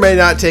or may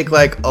not take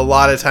like a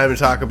lot of time to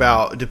talk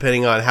about,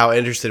 depending on how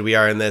interested we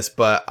are in this.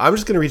 But I'm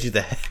just going to read you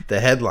the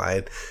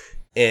headline,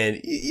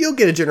 and you'll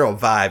get a general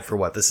vibe for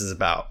what this is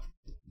about.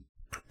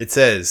 It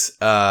says,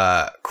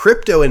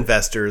 "Crypto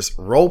investors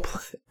role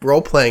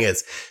playing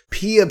as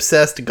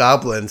P-obsessed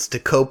goblins to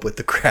cope with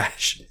the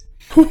crash."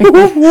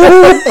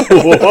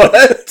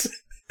 What?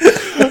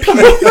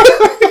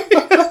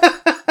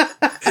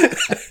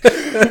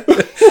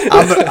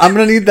 I'm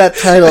gonna need that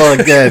title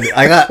again.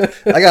 I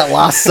got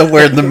lost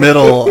somewhere in the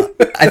middle.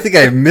 I think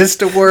I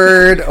missed a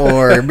word,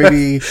 or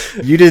maybe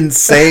you didn't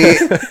say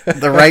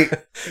the right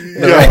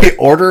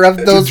order of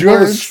those Did you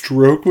have a words.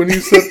 stroke when you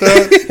said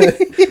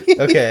that?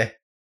 Okay.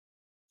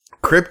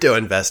 Crypto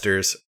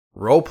investors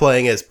role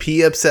playing as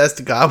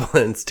P-obsessed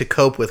goblins to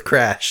cope with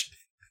crash.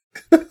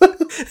 Nope.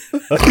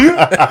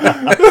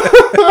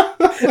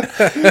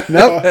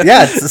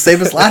 Yeah, it's the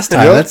same as last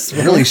time. Yep. That's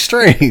really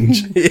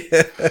strange.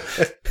 Yeah.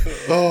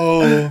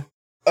 Oh.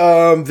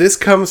 This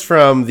comes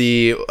from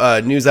the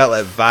news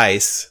outlet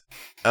Vice,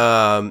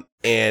 and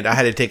I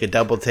had to take a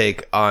double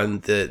take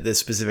on the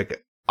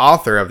specific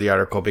author of the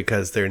article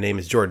because their name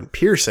is Jordan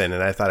Pearson,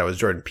 and I thought it was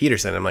Jordan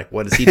Peterson. I'm like,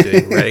 what is he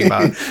doing writing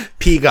about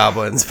pea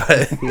goblins?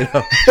 But you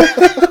know.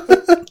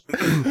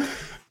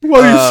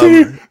 Well, you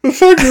see, the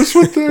thing is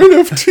with the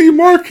NFT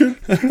market.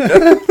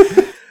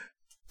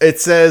 It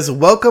says,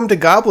 "Welcome to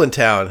Goblin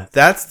Town."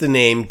 That's the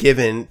name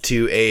given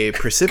to a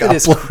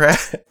precipitous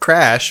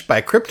crash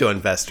by crypto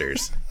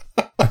investors.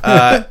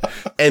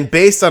 And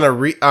based on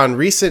on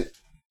recent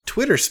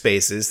Twitter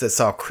spaces that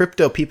saw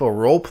crypto people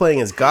role-playing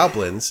as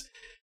goblins,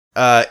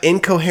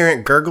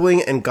 incoherent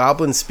gurgling and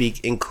goblin speak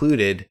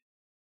included.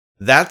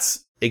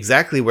 That's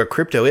exactly where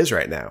crypto is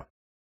right now.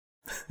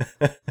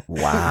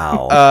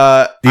 Wow.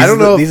 I don't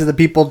know. These are the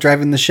people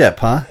driving the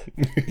ship, huh?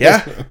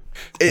 Yeah.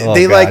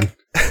 They God. like...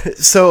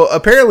 So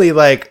apparently,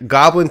 like,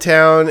 Goblin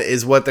Town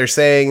is what they're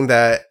saying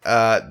that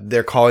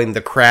they're calling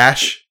the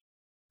crash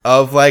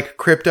of, like,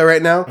 crypto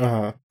right now.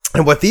 Uh-huh.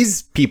 And what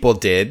these people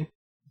did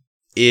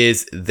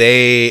is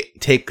they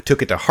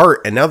took it to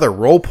heart, and now they're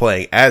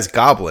role-playing as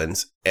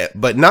goblins.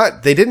 But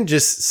they didn't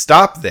just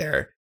stop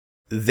there.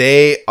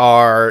 They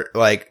are,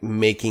 like,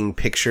 making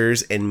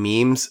pictures and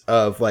memes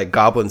of, like,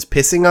 goblins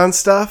pissing on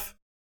stuff.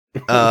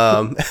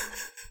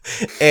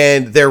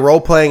 And they're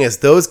role-playing as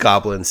those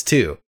goblins,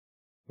 too.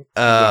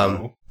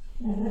 Wow.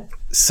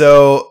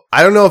 So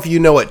I don't know if you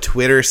know what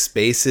Twitter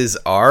Spaces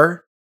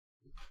are,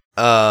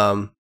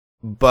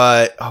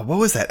 but what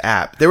was that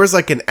app? There was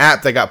like an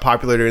app that got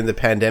popular during the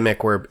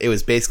pandemic where it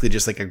was basically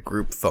just like a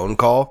group phone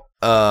call.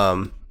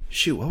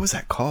 Shoot, what was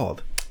that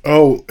called?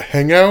 Oh,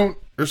 Hangout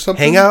or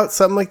something? Hangout,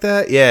 something like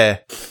that. Yeah,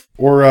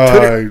 Or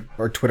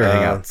Twitter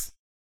Hangouts.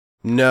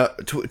 no,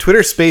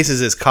 Twitter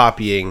Spaces is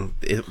copying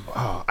it.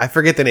 Oh, I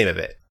forget the name of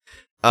it.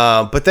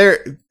 But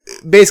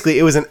basically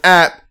it was an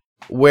app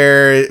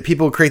where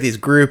people would create these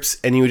groups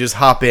and you would just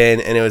hop in,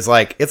 and it's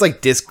like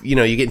you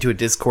get into a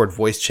Discord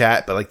voice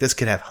chat, but like this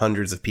could have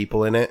hundreds of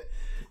people in it.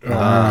 Oh my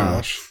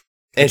gosh.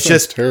 And it's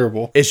just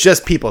terrible. It's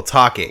just people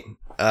talking.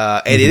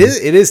 And it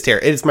is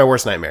terrible. It's my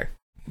worst nightmare.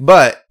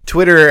 But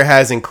Twitter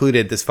has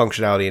included this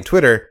functionality in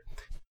Twitter,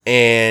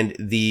 and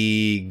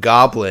the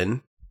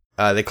Goblin,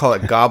 they call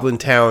it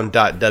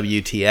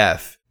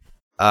goblintown.wtf.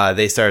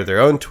 They started their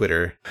own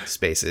Twitter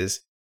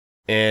spaces,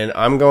 and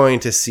I'm going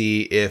to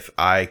see if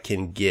I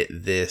can get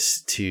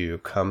this to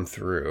come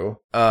through.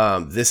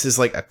 This is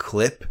like a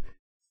clip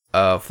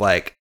of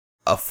like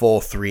a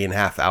full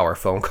 3.5 hour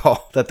phone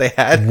call that they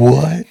had.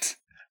 What?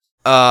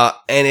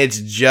 And it's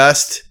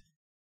just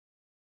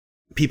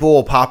people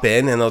will pop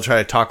in and they'll try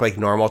to talk like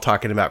normal,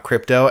 talking about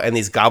crypto, and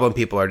these goblin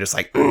people are just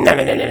like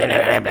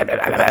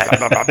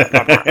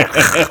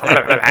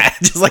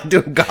just like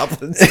doing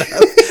goblin stuff.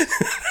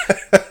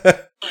 Like,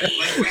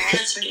 we're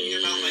thinking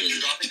about like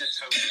dropping a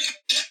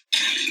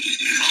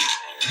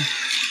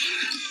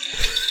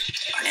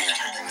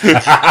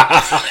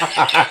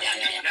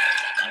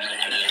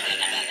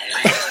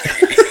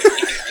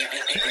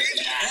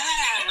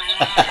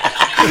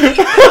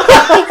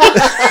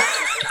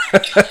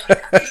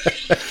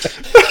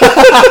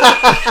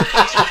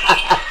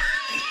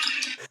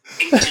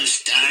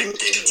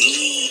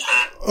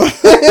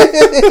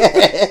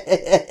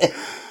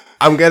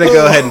I'm gonna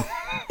go ahead and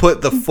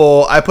put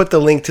I put the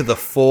link to the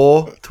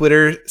full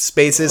Twitter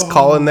Spaces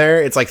call in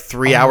there. It's like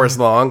 3 hours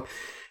long.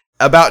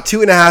 About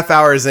 2.5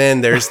 hours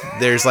in,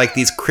 there's like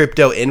these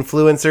crypto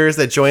influencers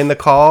that join the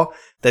call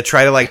that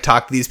try to like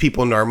talk to these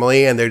people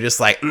normally, and they're just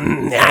like I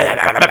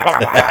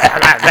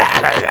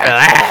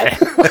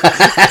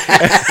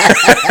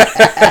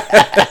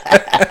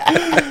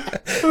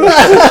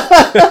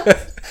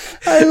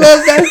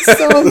love that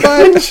so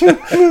much.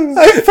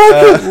 I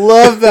fucking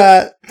love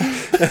that.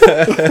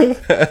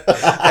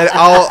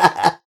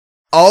 And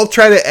I'll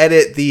try to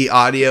edit the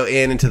audio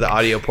into the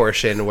audio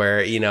portion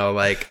where, you know,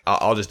 like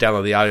I'll just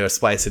download the audio,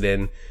 splice it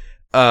in.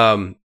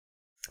 But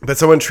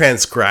someone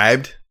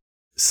transcribed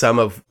some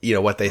of, you know,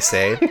 what they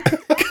say.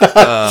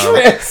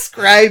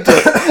 Transcribed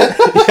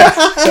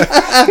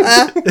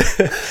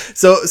it.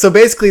 So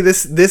basically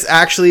this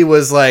actually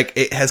was like,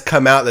 it has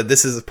come out that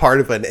this is part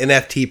of an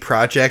NFT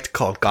project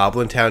called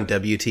Goblintown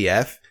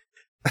WTF.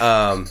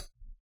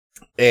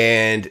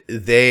 And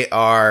they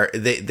are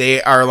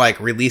like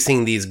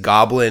releasing these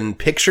goblin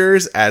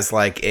pictures as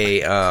like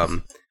a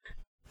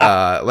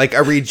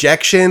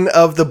rejection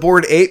of the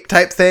Bored Ape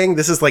type thing.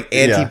 This is like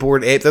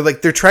anti-Bored Ape.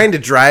 They're trying to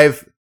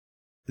drive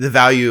the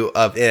value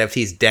of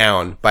NFTs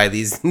down by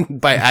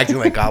acting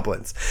like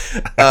goblins.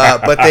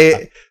 But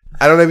I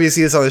don't know if you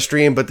see this on the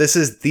stream, but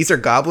these are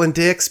goblin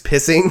dicks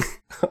pissing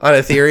on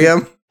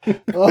Ethereum.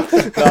 Oh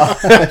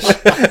gosh.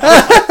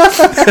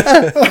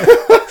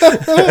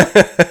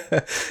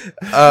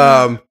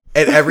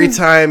 And every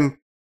time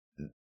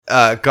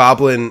their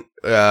Goblin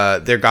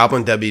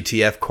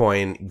WTF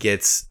coin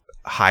gets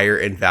higher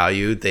in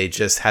value, they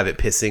just have it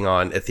pissing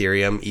on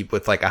Ethereum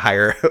with like a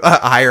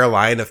higher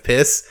line of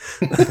piss.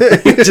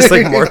 Just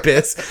like more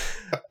piss.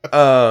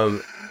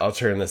 I'll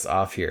turn this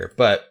off here.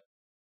 But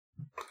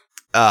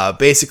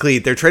basically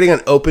they're trading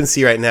on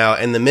OpenSea right now,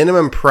 and the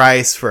minimum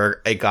price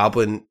for a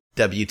Goblin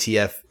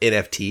WTF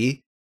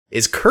NFT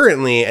is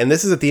currently, and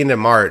this is at the end of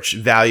March,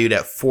 valued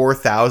at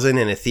 4,000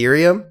 in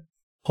Ethereum.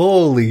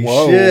 Holy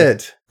Whoa.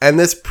 shit. And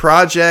this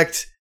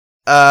project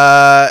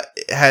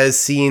has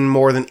seen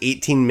more than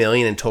 18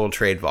 million in total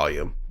trade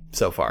volume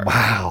so far.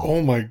 Wow.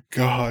 Oh my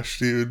gosh,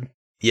 dude.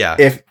 Yeah.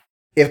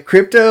 If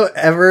crypto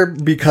ever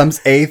becomes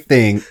a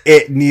thing,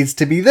 it needs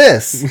to be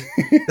this.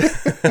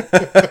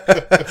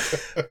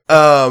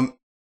 The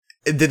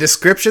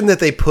description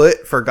that they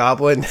put for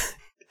Goblintown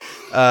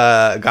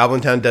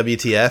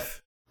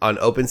WTF on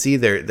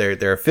OpenSea,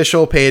 their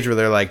official page where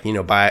they're like,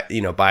 buy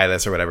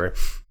this or whatever.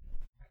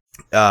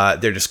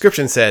 Their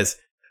description says,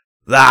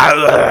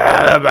 goblins,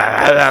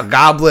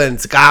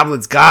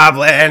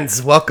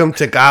 welcome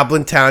to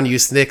Goblintown, you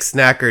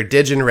snacker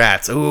digin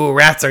rats. Ooh,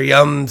 rats are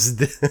yums.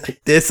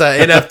 This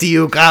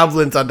NFT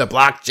goblins on the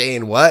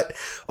blockchain. What?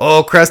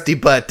 Oh, crusty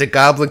butt. The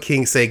Goblin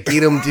King say,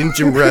 get 'em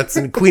dinjum ruts,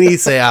 and Queenie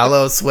say,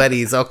 hello,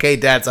 sweaties. Okay,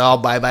 that's all.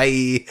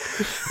 Bye.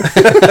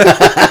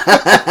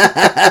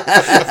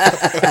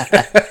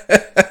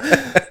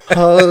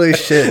 Holy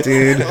shit,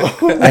 dude.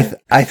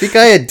 I think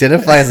I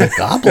identify as a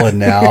goblin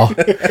now.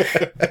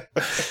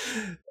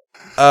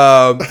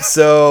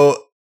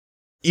 So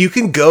you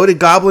can go to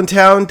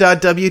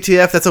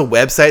goblintown.wtf. That's a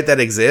website that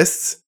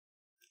exists.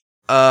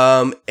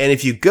 And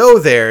if you go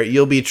there,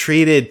 you'll be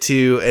treated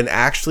to an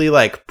actually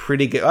like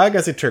pretty good, I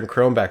guess I turned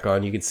Chrome back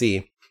on. You can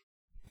see,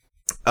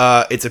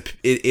 it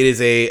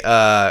is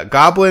a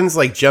goblins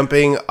like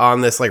jumping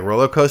on this like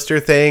roller coaster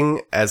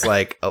thing as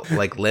like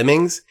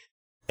lemmings.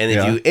 And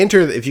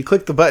if you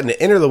click the button to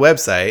enter the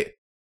website,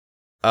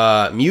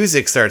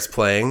 music starts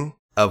playing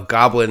of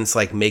goblins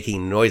like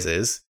making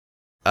noises.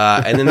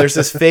 And then there's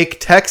this fake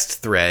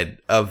text thread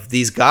of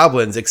these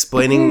goblins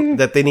explaining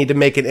that they need to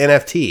make an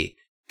NFT.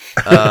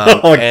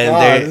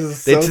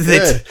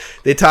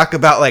 They talk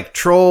about like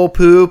troll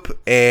poop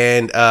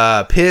and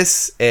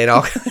piss and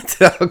all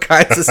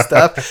kinds of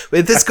stuff.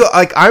 But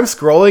I'm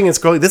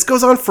scrolling. This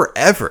goes on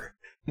forever.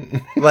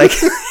 Like,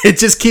 it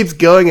just keeps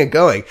going and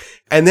going.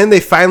 And then they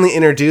finally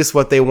introduce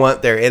what they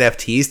want their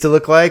NFTs to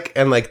look like.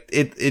 And like,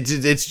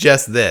 it's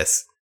just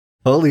this.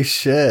 Holy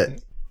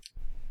shit.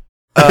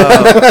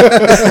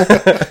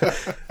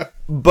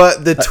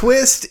 But the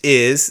twist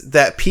is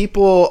that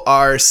people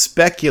are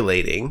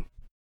speculating.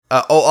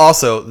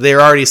 Also,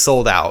 they're already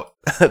sold out.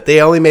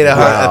 They only made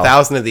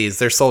 1,000 of these.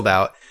 They're sold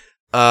out.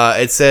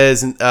 It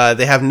says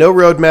they have no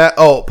roadmap.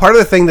 Oh, part of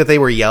the thing that they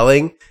were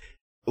yelling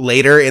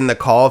later in the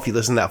call, if you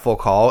listen to that full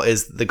call,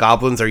 is the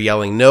goblins are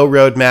yelling, no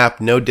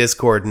roadmap, no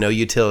Discord, no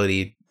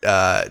utility,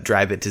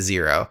 drive it to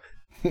zero.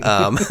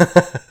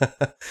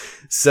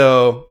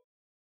 So,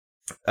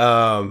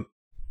 the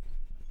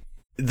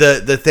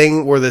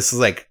thing where this is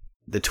like,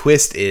 the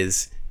twist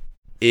is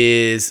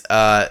there's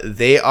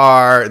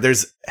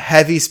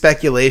heavy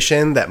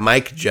speculation that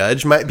Mike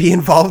Judge might be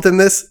involved in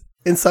this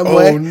in some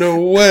way. Oh,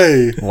 no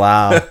way.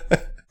 Wow.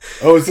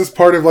 Oh, is this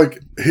part of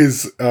like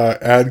his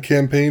ad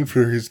campaign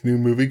for his new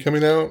movie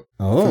coming out?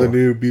 Oh. For the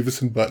new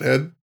Beavis and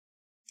Butthead?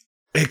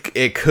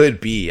 It could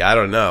be, I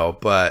don't know,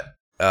 but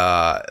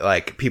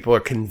like people are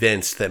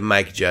convinced that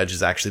Mike Judge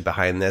is actually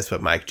behind this,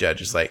 but Mike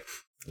Judge is like,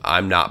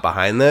 I'm not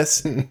behind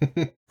this.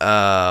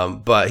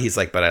 But he's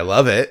like, but I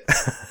love it.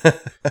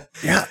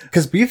 Yeah,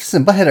 because Beavis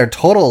and Butthead are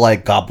total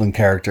like goblin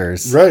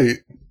characters. Right.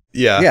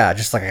 Yeah. Yeah,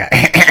 just like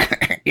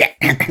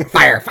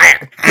fire.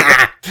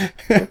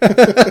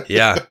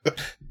 Yeah.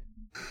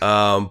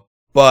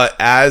 But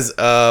as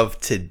of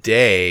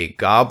today,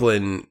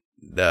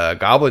 the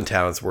Goblin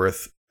Town's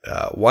worth,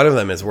 one of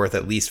them is worth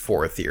at least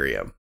 4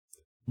 Ethereum.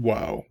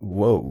 Wow.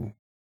 Whoa.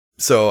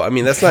 So, I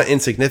mean, that's not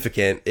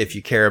insignificant if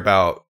you care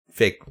about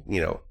fake,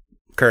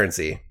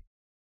 currency.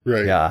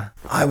 Right. Yeah.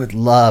 I would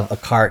love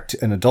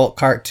an adult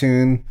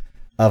cartoon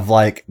of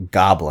like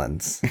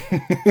goblins.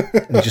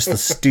 And just the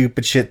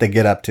stupid shit they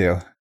get up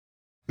to.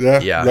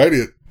 Yeah. Write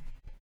it.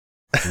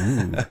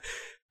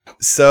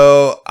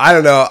 So, I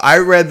don't know. I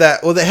read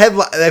that. Well, the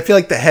headline, I feel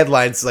like the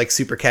headline's like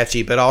super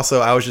catchy, but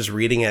also I was just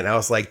reading it and I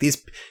was like,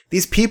 these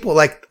people,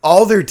 like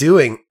all they're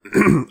doing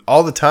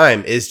all the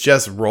time is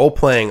just role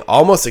playing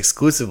almost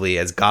exclusively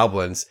as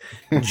goblins,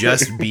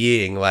 just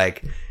being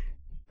like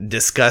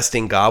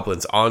disgusting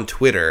goblins on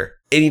Twitter.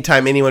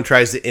 Anytime anyone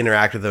tries to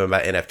interact with them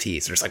about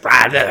NFTs, they're just like,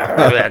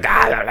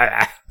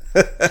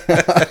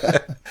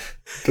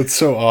 That's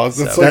so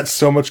awesome. That's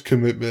so much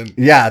commitment.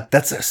 Yeah,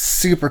 that's a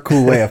super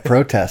cool way of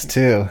protest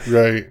too.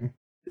 Right.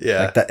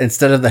 Yeah. Like that,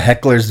 instead of the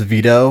heckler's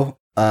veto,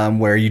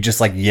 where you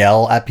just like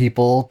yell at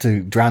people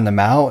to drown them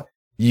out,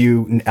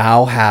 you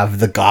now have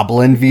the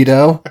goblin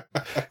veto.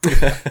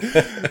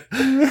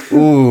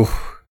 Ooh.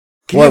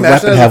 Can you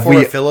imagine that as a form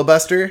of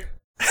filibuster?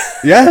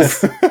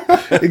 Yes,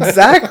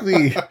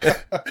 exactly.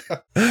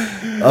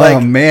 Oh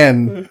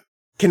man.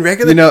 Can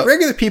regular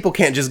people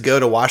can't just go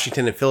to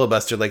Washington and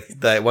filibuster like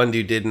that one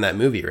dude did in that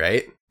movie,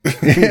 right?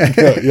 Yeah,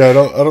 I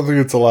don't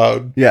think it's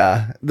allowed.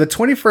 Yeah. The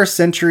 21st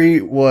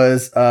century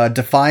was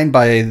defined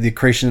by the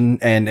creation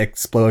and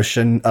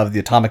explosion of the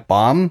atomic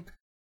bomb.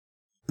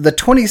 The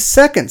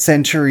 22nd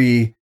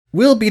century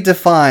will be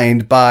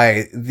defined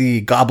by the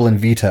goblin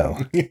veto.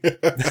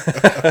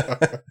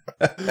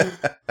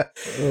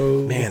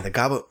 Man, the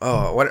goblin.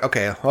 Oh, what?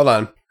 Okay, hold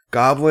on.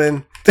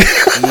 Goblin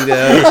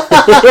veto.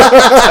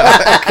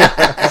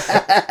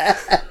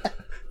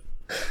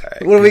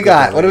 Right, What do we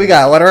got? What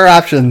are our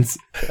options?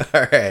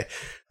 All right.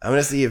 I'm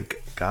going to see if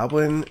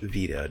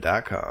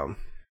goblinveto.com.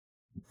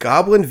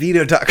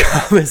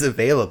 Goblinveto.com is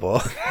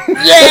available.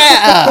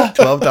 Yeah!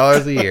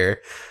 $12 a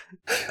year.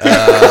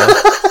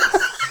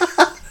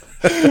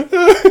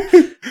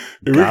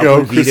 Here we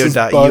go. Chris is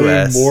buying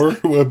goblinveto.us. more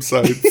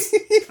websites.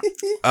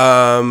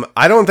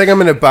 I don't think I'm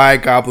going to buy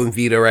Goblin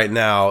Veto right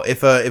now.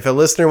 If a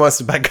listener wants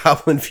to buy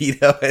Goblin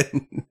Veto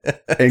and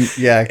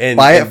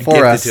buy it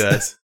for us. To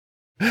us.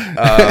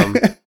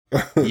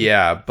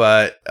 Yeah,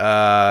 but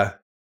I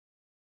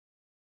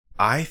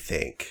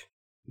think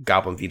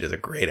Goblin Veto is a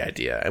great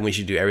idea, and we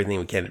should do everything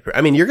we can.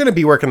 I mean, you're going to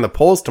be working the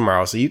polls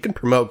tomorrow, so you can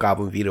promote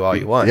Goblin Veto all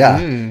you want.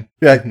 Yeah.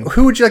 Yeah.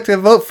 Who would you like to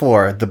vote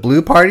for? The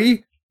blue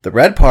party, the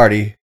red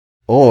party,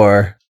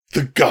 or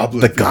The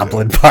Goblin. the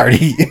goblin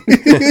party?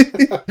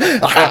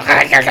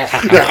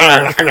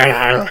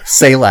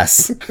 Say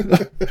less.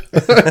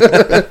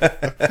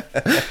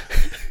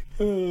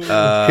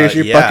 Here's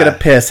your bucket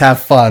of piss. Have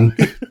fun.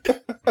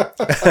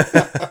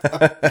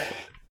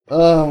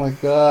 Oh my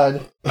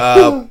god.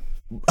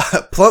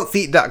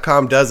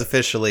 Plumpfeet.com does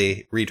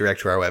officially redirect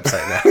to our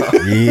website now.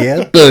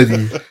 Yeah,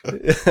 buddy.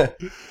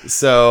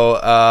 So,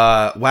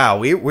 wow,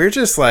 we're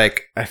just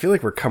like, I feel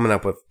like we're coming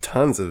up with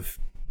tons of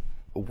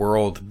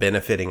world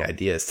benefiting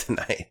ideas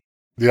tonight.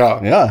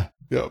 Yeah.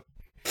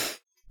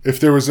 If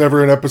there was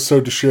ever an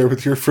episode to share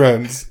with your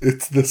friends,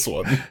 it's this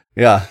one.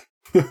 Yeah.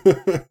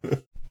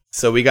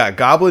 So we got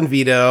Goblin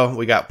Veto,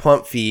 we got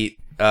Plump Feet.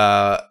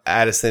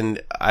 Addison,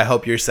 I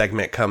hope your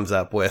segment comes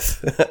up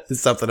with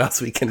something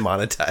else we can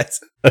monetize.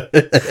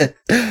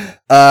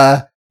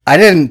 I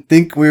didn't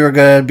think we were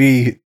gonna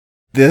be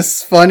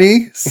this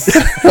funny.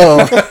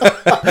 So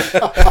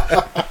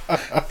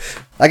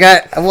I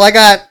got,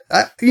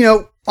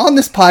 on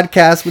this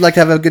podcast, we like to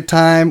have a good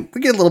time.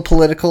 We get a little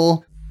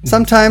political.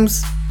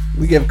 Sometimes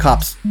we give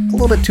cops a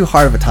little bit too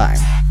hard of a time.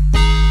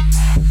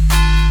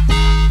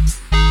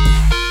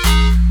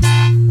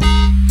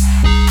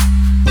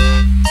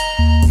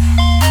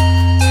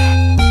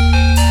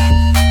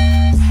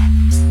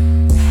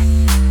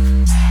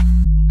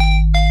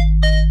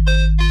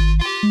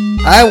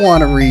 I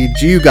want to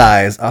read you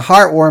guys a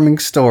heartwarming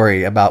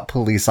story about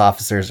police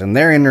officers and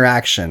their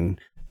interaction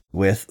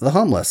with the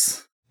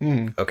homeless.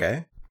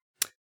 Okay.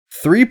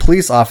 3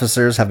 police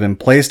officers have been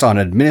placed on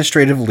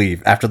administrative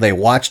leave after they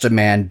watched a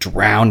man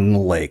drown in the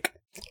lake.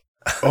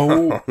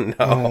 Oh,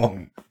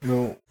 no.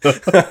 no.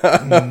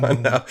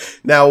 No.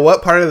 Now,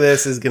 what part of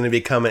this is going to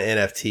become an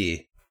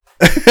NFT?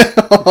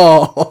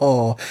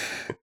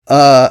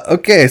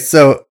 Okay,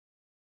 so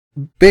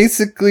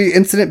basically,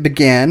 incident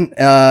began,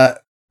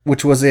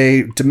 which was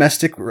a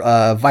domestic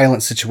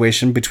violence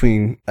situation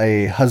between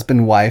a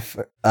husband-wife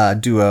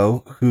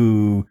duo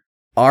who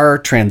are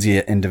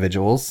transient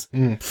individuals.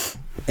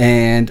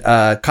 And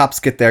cops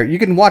get there. You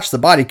can watch the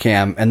body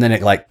cam, and then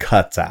it like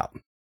cuts out.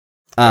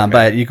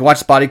 But you can watch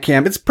the body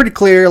cam. It's pretty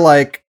clear,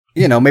 like,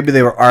 you know, maybe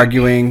they were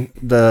arguing.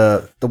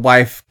 The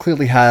wife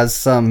clearly has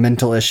some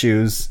mental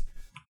issues.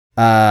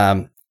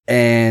 And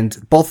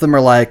both of them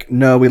are like,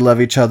 no, we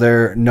love each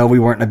other. No, we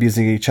weren't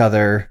abusing each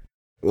other.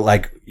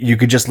 Like, you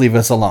could just leave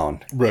us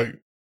alone. Right.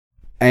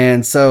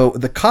 And so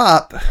the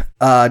cop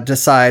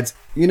decides,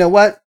 you know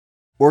what?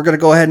 We're going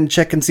to go ahead and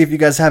check and see if you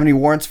guys have any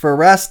warrants for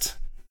arrest.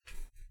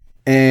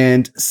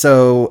 And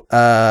so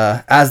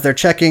as they're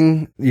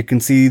checking, you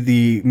can see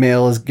the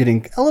male is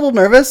getting a little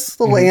nervous,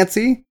 a little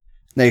antsy.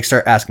 They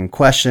start asking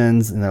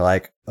questions, and they're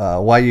like,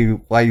 why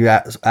you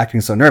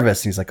acting so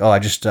nervous? And he's like, oh, I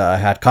just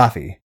had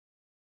coffee.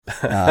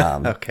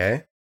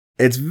 Okay.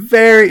 It's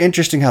very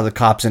interesting how the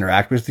cops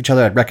interact with each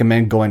other. I'd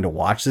recommend going to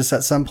watch this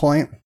at some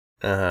point.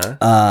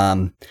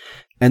 Uh-huh.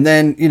 And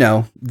then, you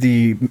know,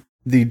 the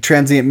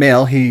transient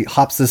male, he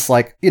hops this,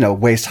 like, you know,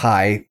 waist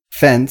high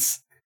fence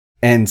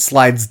and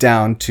slides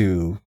down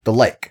to the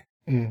lake.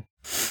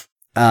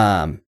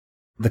 The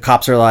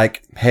cops are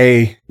like,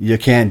 hey, you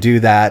can't do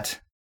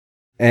that.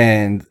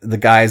 And the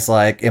guy's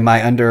like, am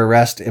I under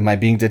arrest? Am I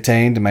being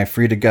detained? Am I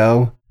free to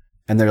go?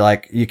 And they're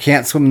like, you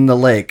can't swim in the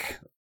lake.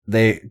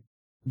 They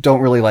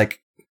don't really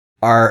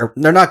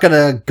they're not going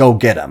to go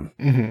get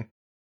him.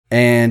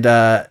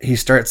 And he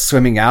starts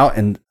swimming out,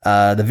 and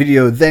the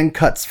video then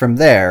cuts from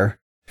there.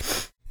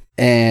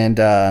 And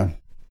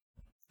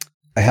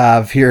I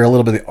have here a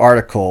little bit of the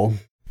article.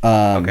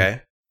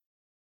 Okay.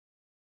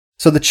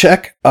 So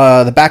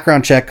the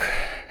background check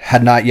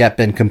had not yet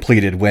been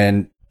completed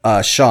when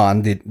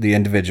Sean, the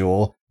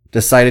individual,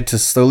 decided to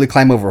slowly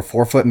climb over a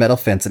 4-foot metal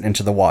fence and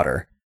into the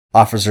water.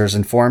 Officers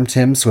informed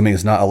him swimming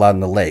is not allowed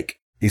in the lake.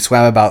 He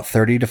swam about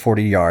 30 to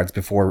 40 yards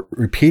before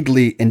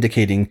repeatedly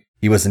indicating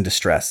he was in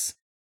distress.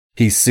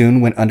 He soon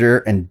went under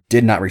and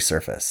did not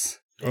resurface.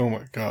 Oh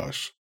my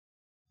gosh.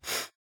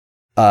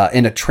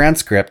 In a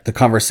transcript, the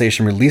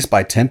conversation released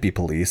by Tempe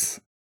police.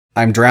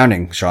 I'm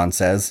drowning, Sean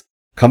says.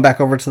 Come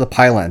back over to the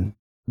pylon,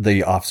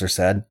 the officer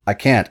said. I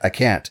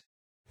can't.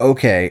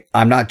 Okay,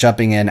 I'm not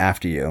jumping in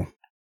after you.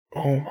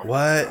 Oh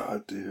my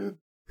god, dude.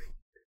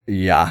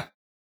 Yeah.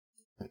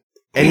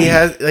 And he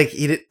has, like,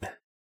 he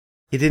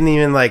didn't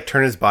even, like,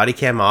 turn his body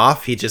cam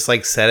off. He just,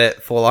 like, set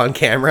it full on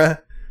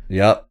camera.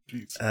 Yep.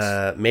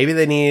 Maybe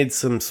they need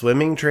some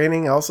swimming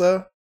training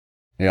also?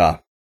 Yeah.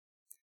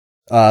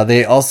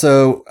 They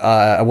also,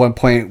 at one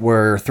point,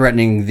 were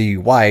threatening the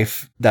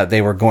wife that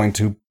they were going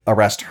to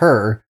arrest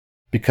her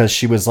because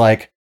she was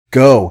like,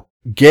 go,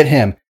 get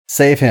him,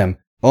 save him.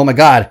 Oh my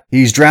God,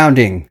 he's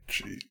drowning.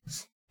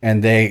 Jeez.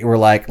 And they were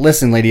like,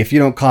 listen, lady, if you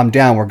don't calm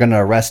down, we're going to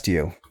arrest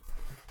you.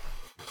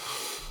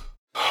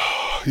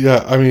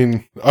 Yeah, I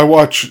mean, I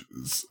watch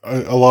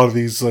a lot of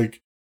these,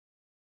 like,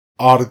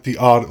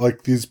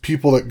 like, these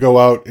people that go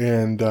out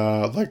and,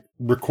 like,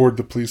 record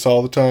the police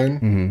all the time.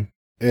 Mm-hmm.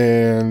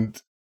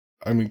 And,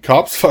 I mean,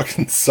 cops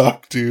fucking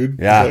suck, dude.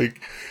 Yeah. Like,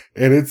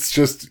 and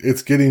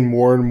it's getting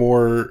more and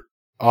more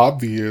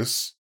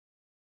obvious,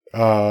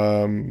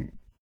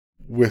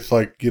 with,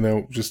 like, you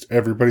know, just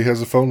everybody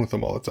has a phone with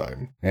them all the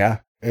time.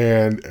 Yeah.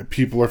 And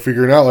people are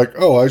figuring out, like,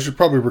 oh, I should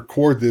probably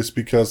record this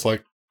because,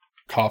 like,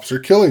 cops are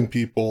killing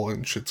people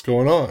and shit's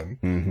going on.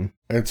 Mm-hmm.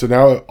 And so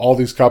now all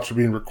these cops are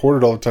being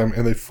recorded all the time,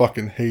 and they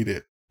fucking hate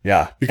it.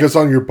 Yeah. Because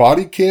on your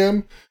body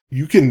cam,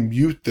 you can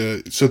mute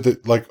so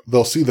that, like,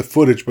 they'll see the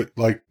footage, but,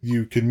 like,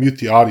 you can mute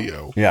the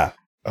audio. Yeah.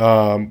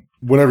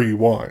 Whenever you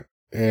want.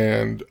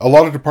 And a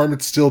lot of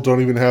departments still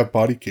don't even have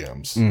body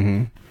cams.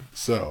 Mm-hmm.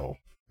 So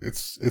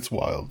it's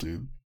wild,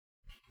 dude.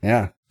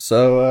 Yeah.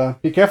 So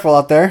be careful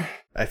out there.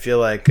 I feel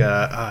like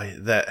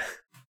the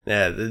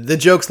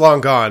joke's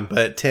long gone,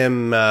 but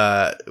Tim,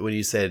 when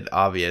you said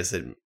obvious,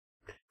 it,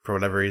 for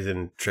whatever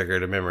reason,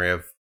 triggered a memory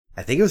of,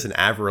 I think it was an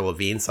Avril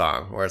Lavigne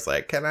song, where it's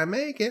like, can I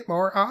make it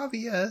more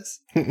obvious?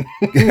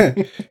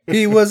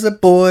 He was a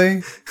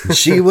boy,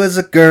 she was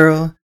a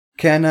girl.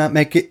 Cannot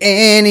make it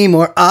any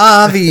more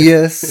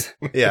obvious.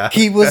 Yeah.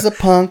 He was a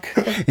punk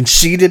and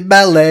she did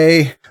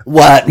ballet.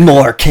 What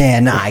more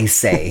can I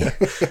say?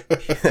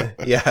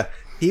 Yeah.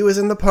 He was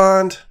in the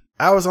pond.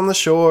 I was on the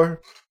shore.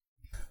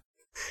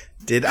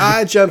 Did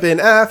I jump in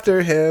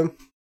after him?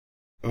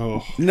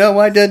 Oh, No,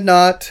 I did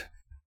not.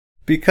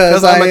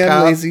 Because 'Cause I'm I a am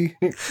cop. lazy.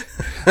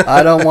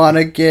 I don't want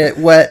to get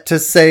wet to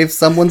save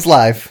someone's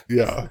life.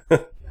 yeah.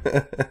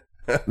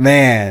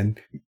 Man,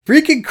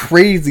 freaking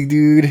crazy,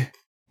 dude.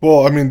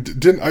 Well, I mean,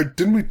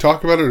 didn't we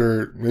talk about it,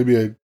 or maybe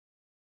I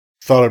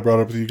thought I brought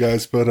it up with you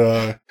guys, but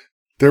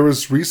there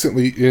was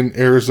recently in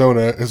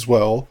Arizona as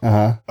well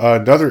Uh-huh.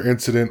 another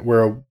incident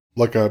where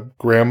a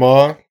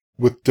grandma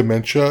with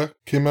dementia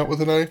came out with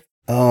a knife,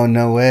 Oh,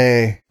 no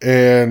way.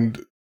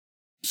 and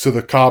so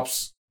the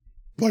cops,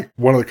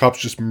 one of the cops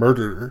just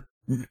murdered her.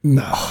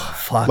 Oh,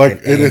 fuck. And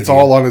it's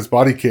all on his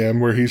body cam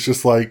where he's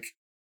just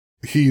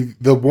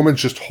the woman's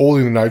just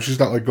holding the knife. She's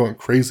not going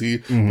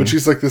crazy, but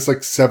she's this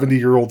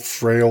 70-year-old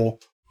frail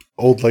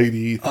old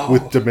lady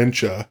with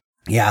dementia.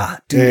 Yeah,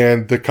 dude.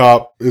 And the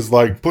cop is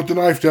put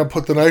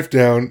the knife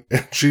down.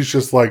 And she's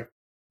just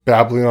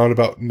babbling on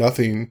about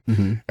nothing,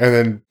 and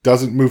then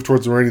doesn't move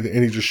towards her or anything.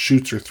 And he just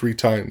shoots her 3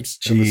 times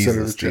in the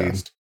center of the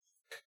Jesus, chest.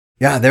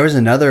 Yeah, there was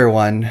another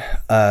one.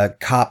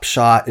 Cop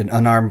shot an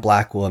unarmed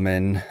black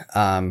woman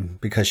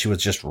because she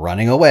was just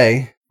running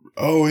away.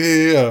 Oh,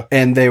 yeah.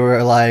 And they were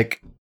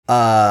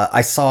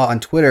I saw on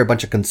Twitter a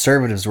bunch of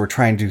conservatives were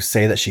trying to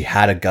say that she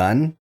had a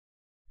gun.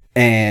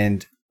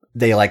 And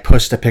they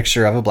pushed a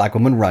picture of a black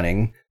woman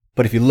running.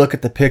 But if you look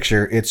at the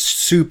picture, it's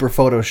super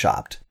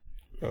photoshopped.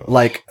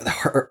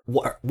 Oh.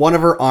 One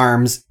of her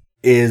arms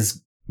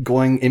is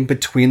going in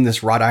between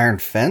this wrought iron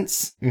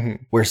fence,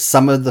 where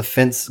some of the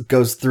fence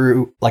goes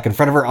through, in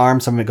front of her arm,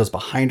 some of it goes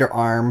behind her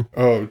arm.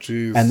 Oh,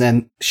 jeez. And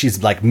then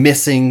she's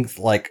missing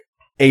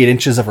 8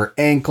 inches of her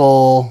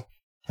ankle.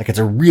 It's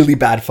a really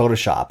bad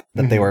Photoshop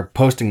that they were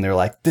posting.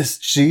 They're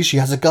she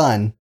has a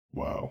gun.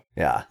 Wow.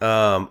 Yeah.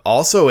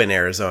 Also in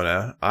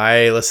Arizona,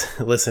 I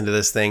listened to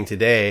this thing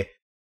today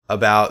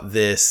about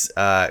this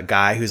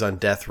guy who's on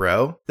death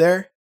row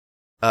there,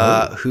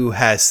 who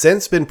has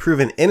since been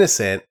proven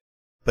innocent,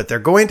 but they're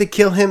going to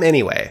kill him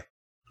anyway.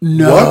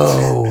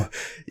 No.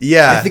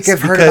 Yeah, I think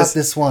I've heard about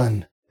this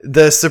one.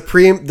 The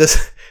Supreme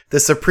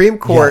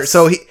Court.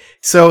 Yes.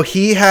 So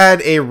he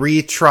had a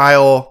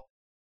retrial.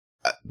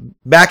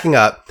 Backing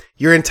up,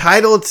 you're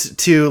entitled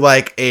to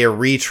a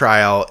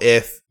retrial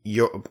if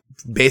you're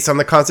based on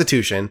the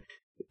Constitution.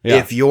 Yeah.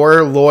 If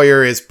your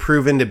lawyer is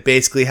proven to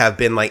basically have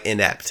been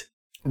inept,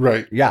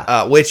 Right.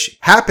 Yeah. which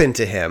happened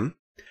to him,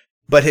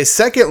 but his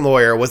second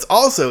lawyer was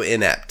also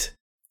inept,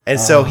 and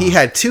so he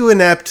had 2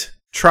 inept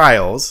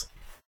trials,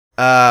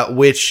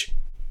 which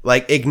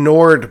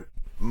ignored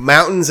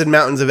mountains and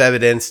mountains of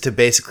evidence to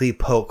basically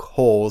poke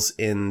holes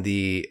in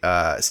the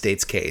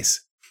state's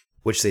case,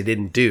 which they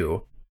didn't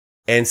do.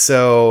 And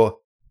so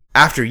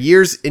after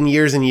years and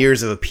years and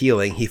years of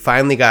appealing, he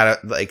finally got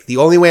the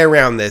only way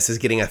around this is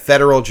getting a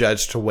federal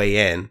judge to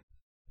weigh in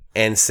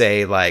and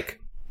say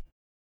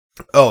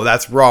oh,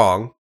 that's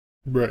wrong.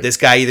 Right. This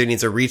guy either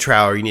needs a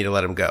retrial or you need to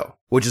let him go,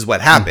 which is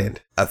what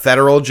happened. A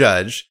federal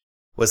judge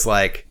was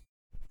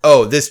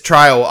oh, this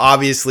trial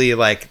obviously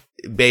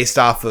based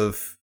off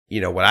of,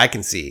 what I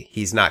can see,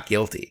 he's not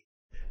guilty.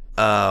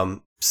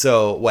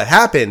 So what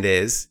happened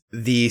is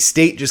the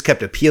state just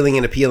kept appealing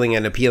and appealing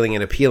and appealing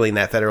and appealing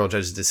that federal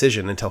judge's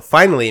decision until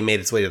finally it made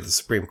its way to the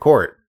Supreme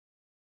Court,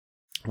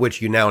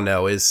 which you now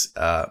know is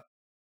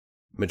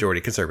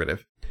majority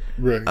conservative.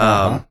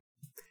 Right.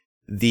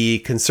 The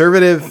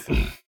conservative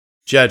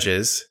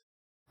judges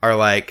are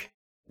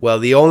well,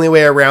 the only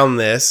way around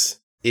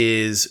this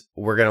is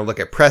we're going to look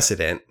at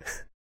precedent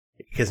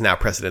because now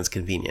precedent's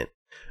convenient.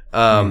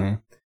 The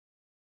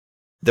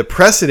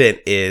precedent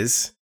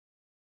is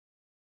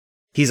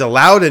he's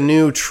allowed a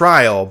new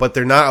trial, but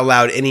they're not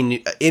allowed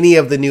any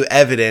of the new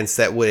evidence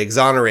that would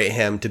exonerate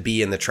him to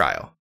be in the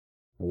trial.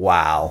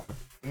 Wow.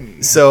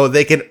 So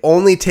they can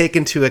only take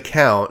into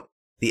account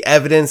the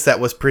evidence that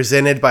was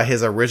presented by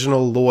his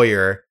original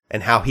lawyer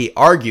and how he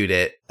argued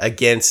it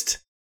against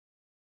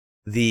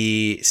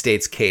the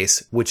state's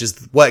case, which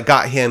is what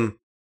got him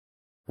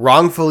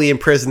wrongfully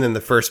imprisoned in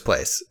the first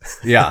place.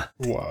 Yeah.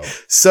 Wow.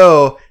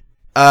 So,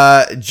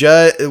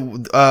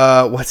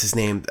 what's his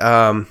name?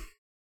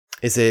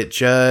 Is it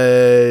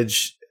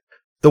Judge,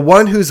 the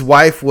one whose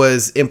wife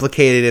was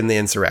implicated in the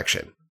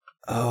insurrection?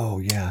 Oh,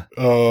 yeah.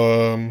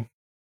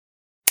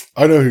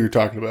 I know who you're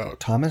talking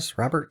about. Thomas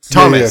Roberts?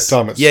 Thomas. Yeah,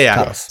 Thomas. Yeah.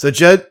 Thomas. So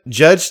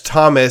Judge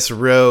Thomas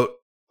wrote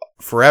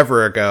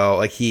forever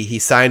ago, he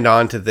signed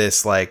on to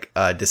this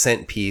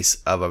dissent piece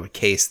of a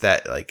case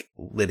that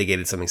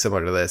litigated something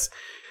similar to this,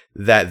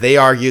 that they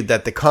argued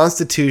that the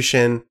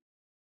Constitution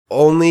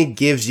only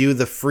gives you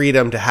the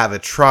freedom to have a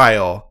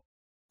trial.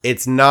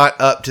 It's not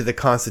up to the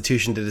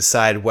Constitution to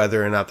decide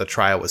whether or not the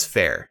trial was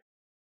fair.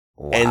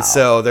 Wow. And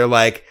so they're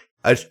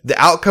the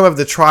outcome of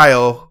the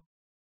trial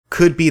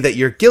could be that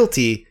you're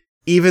guilty,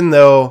 even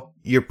though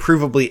you're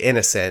provably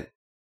innocent.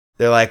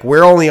 They're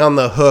we're only on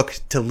the hook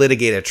to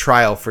litigate a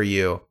trial for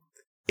you.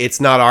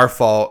 it's not our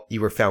fault.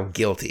 You were found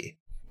guilty.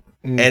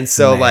 And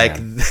so, Man. like,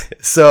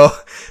 so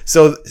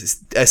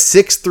a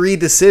 6-3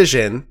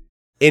 decision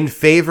in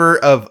favor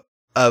of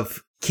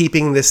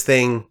keeping this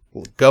thing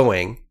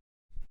going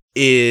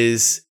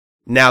is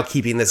now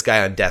keeping this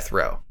guy on death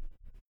row.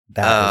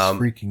 That is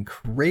freaking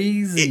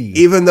crazy.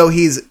 Even though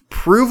he's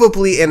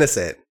provably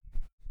innocent.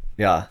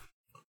 Yeah.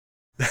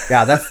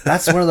 Yeah,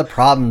 that's one of the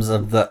problems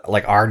of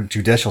our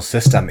judicial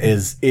system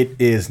is it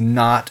is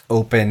not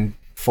open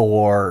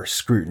for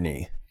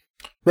scrutiny.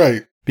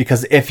 Right.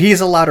 Because if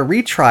he's allowed a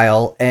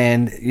retrial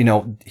and,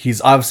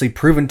 he's obviously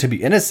proven to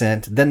be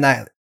innocent, then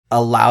that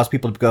allows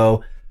people to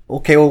go,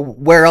 okay, well,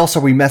 where else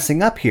are we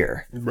messing up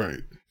here?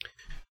 Right.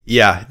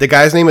 Yeah, the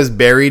guy's name is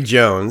Barry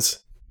Jones.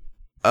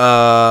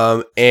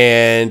 And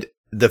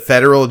the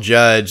federal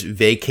judge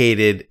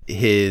vacated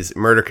his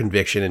murder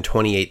conviction in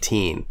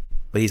 2018,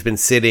 but he's been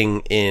sitting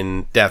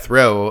in death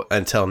row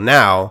until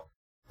now,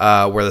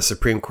 where the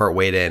Supreme Court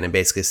weighed in and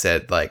basically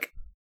said, like,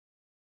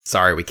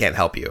 sorry, we can't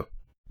help you.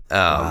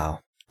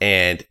 Wow.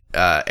 And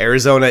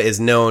Arizona is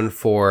known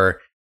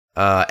for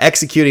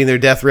executing their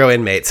death row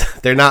inmates.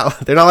 They're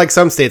not like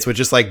some states, which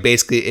just like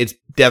basically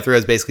death row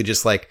is basically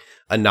just like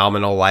a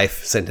nominal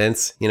life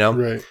sentence,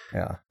 Right.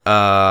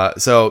 Yeah.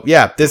 So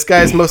yeah, this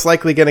guy's most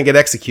likely going to get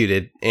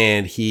executed,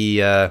 and he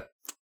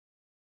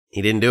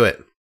didn't do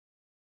it.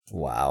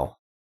 Wow.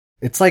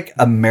 It's like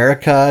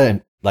America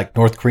and like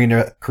North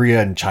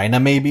Korea and China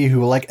maybe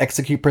who like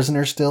execute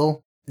prisoners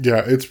still.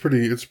 Yeah, it's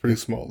pretty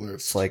small list.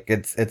 It's like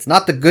it's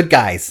not the good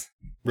guys.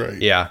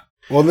 Right. Yeah.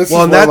 Well, this is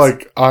why,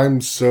 like,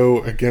 I'm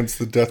so against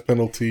the death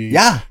penalty.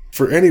 Yeah.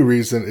 For any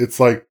reason, it's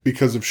like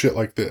because of shit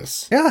like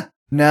this. Yeah.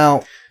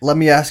 Now, let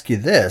me ask you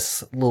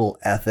this, little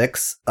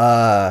ethics.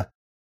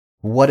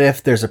 What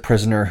if there's a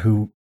prisoner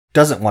who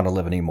doesn't want to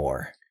live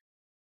anymore?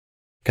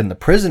 Can the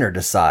prisoner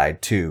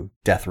decide to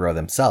death row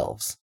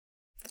themselves?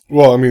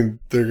 Well, I mean,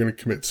 they're going to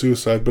commit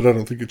suicide, but I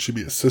don't think it should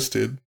be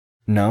assisted.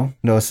 No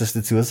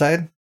assisted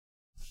suicide?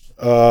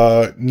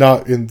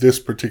 Not in this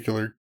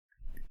particular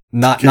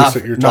Not case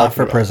that you're not talking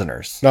for about.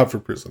 prisoners. Not for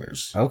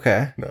prisoners.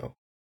 Okay. No.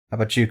 How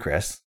about you,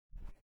 Chris?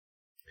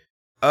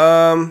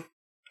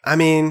 I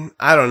mean,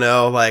 I don't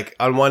know. Like,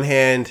 on one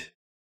hand,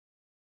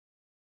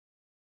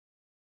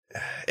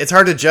 it's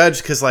hard to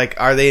judge because, like,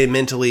 are they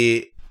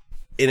mentally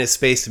in a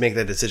space to make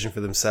that decision for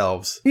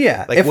themselves?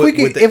 Yeah. Like,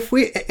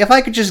 if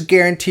I could just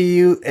guarantee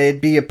you,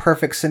 it'd be a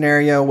perfect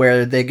scenario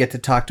where they get to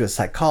talk to a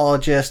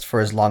psychologist for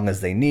as long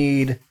as they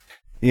need.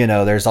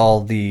 There's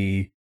all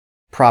the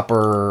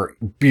proper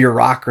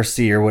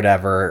bureaucracy or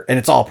whatever, and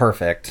it's all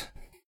perfect.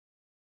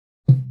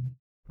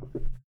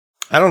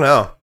 I don't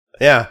know.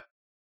 Yeah.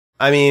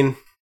 I mean,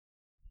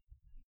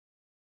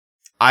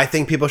 I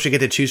think people should get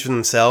to choose for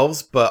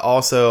themselves, but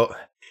also,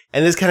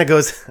 and this kind of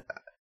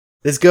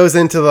goes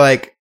into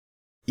like,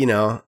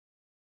 the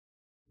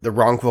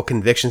wrongful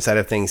conviction side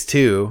of things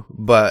too,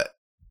 but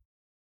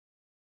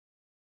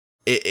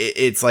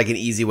it's like an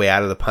easy way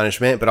out of the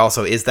punishment, but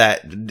also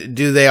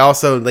do they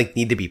also like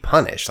need to be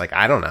punished? Like,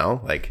 I don't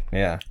know. Like,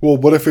 Yeah. Well,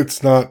 what if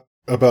it's not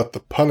about the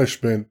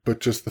punishment,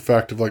 but just the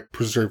fact of like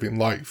preserving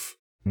life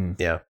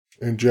yeah.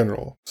 in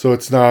general? So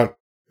it's not,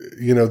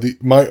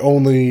 my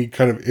only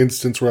kind of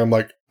instance where I'm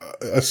like,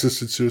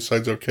 assisted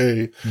suicide's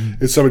okay,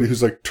 is somebody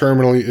who's like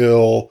terminally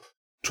ill,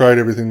 tried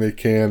everything they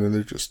can, and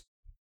they're just,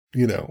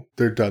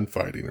 they're done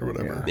fighting or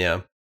whatever.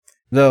 Yeah.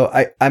 Though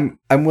I'm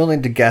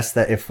willing to guess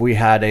that if we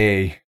had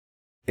a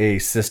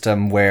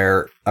system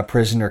where a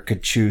prisoner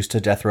could choose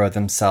to death row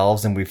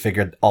themselves and we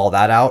figured all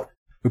that out,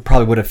 we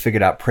probably would have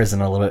figured out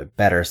prison a little bit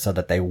better so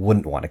that they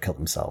wouldn't want to kill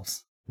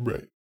themselves.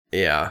 Right.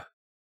 Yeah.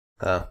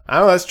 I don't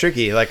know. That's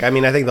tricky. Like, I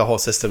mean, I think the whole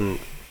system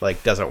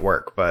like doesn't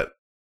work, but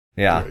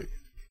Yeah. Right.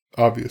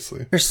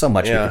 Obviously. There's so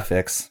much we Yeah. could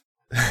fix.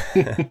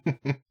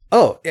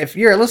 Oh, if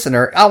you're a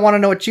listener, I want to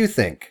know what you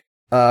think.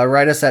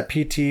 Write us at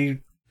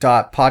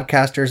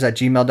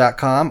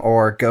pt.podcasters@gmail.com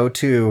or go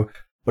to,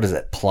 what is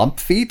it,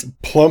 Plumpfeet?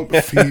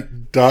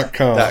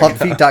 Plumpfeet.com.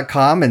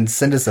 Plumpfeet.com and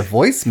send us a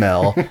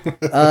voicemail.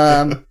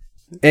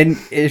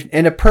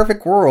 In a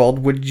perfect world,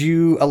 would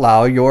you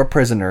allow your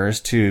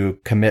prisoners to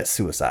commit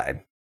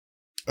suicide?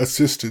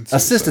 Assisted suicide.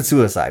 Assisted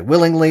suicide.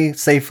 Willingly,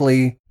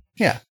 safely,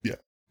 Yeah.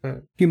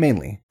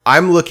 humanely.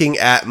 I'm looking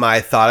at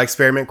my thought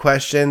experiment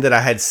question that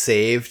I had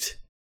saved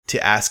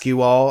to ask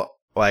you all.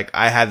 Like,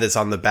 I had this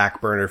on the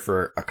back burner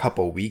for a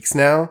couple weeks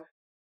now.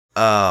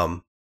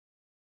 And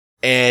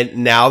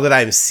now that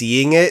I'm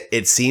seeing it,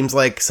 it seems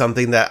like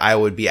something that I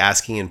would be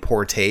asking in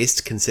poor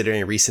taste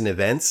considering recent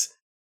events.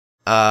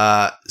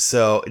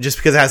 So just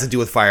because it has to do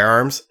with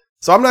firearms.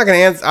 So I'm not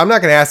going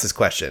to ask this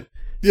question.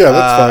 Yeah,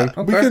 that's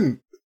fine. Okay.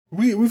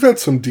 We've had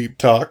some deep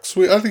talks.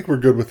 I think we're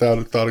good without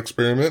a thought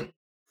experiment.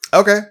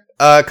 Okay.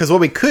 Cause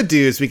what we could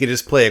do is we could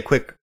just play a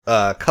quick,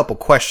 couple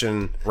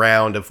question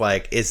round of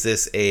like, is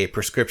this a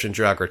prescription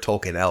drug or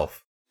Tolkien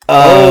elf?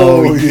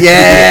 Oh,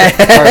 yes!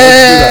 All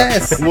right,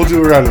 let's do that. We'll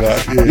do a round of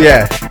that.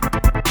 Yeah.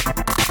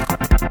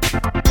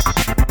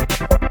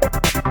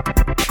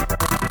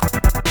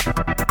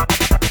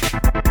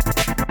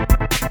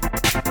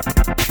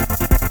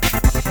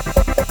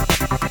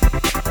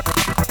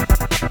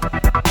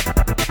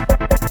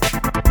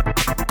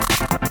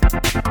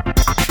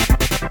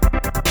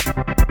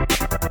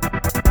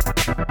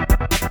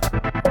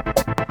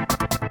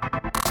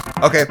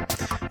 Okay,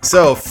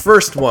 so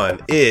first one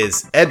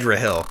is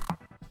Edrahil.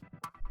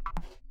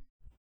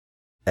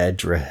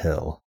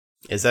 Edrahil.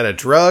 Is that a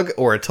drug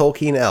or a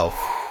Tolkien elf?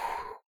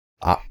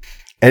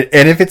 And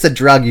if it's a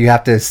drug, you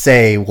have to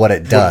say what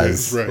it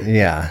does. Right.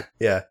 Yeah.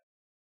 Yeah.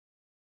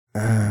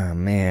 Oh,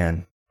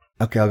 man.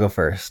 Okay, I'll go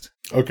first.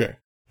 Okay.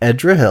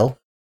 Edrahil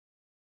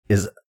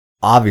is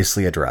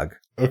obviously a drug.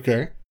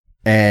 Okay.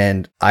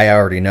 And I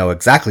already know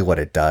exactly what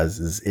it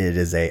does. It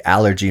is a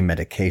allergy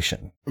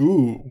medication.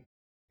 Ooh.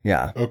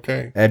 Yeah.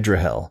 Okay.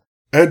 Edrahil.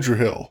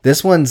 Edrahil.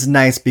 This one's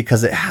nice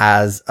because it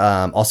has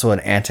also an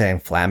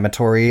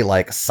anti-inflammatory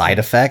like side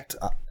effect.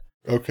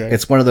 Okay.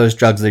 It's one of those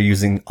drugs they're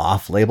using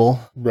off-label.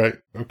 Right.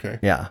 Okay.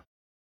 Yeah.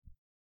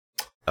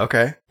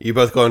 Okay. You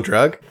both going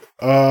drug?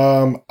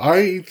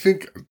 I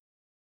think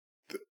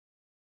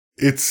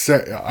it's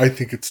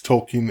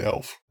Tolkien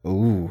elf.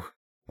 Ooh.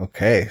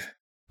 Okay.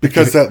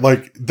 Because that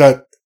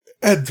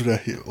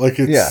Edrahil, like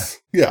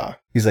it's yeah.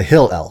 He's a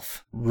hill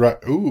elf. Right.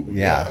 Ooh.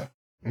 Yeah.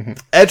 Mm-hmm.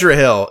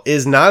 Edrahil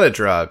is not a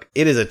drug.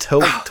 It is a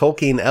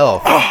Tolkien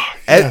elf. Oh,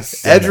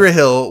 yes.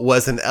 Edrahil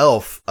was an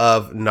elf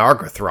of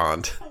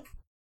Nargothrond.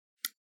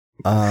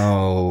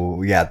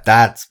 Oh, yeah,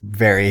 that's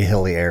very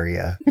hilly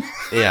area.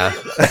 Yeah.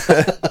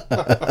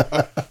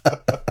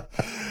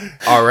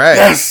 All right.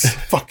 Yes.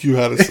 Fuck you,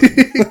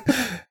 Addison.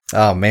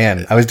 Oh,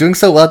 man. I was doing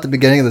so well at the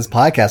beginning of this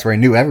podcast where I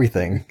knew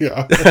everything.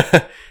 Yeah.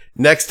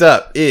 Next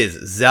up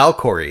is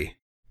Zalcori.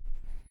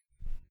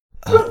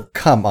 Oh,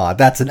 come on.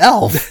 That's an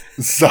elf.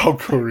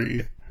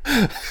 Zalcori.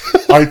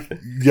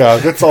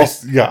 That's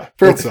also,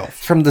 that's elf.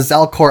 From the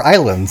Zalcor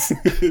Islands.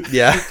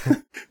 Yeah.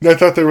 And I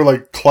thought they were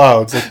like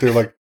clouds, like they're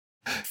like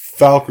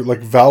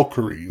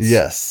Valkyries.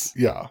 Yes.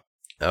 Yeah.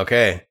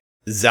 Okay.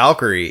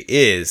 Zalcori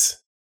is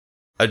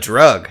a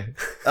drug.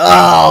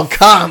 Oh,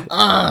 come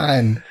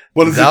on.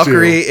 What does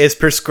Zalcori it is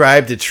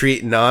prescribed to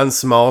treat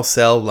non-small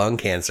cell lung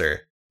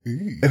cancer.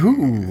 do?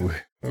 Ooh.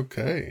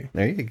 Okay.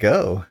 There you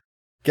go.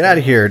 Get out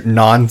of here,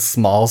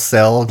 non-small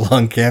cell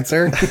lung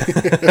cancer.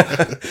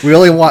 We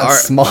only want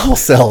small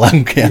cell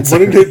lung cancer.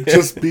 Wouldn't it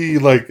just be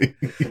like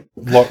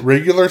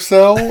regular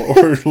cell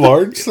or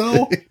large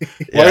cell?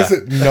 Why is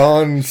it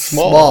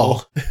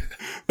non-small?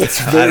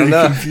 That's very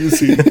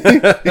confusing.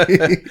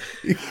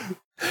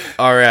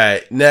 All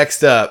right.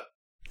 Next up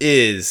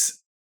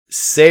is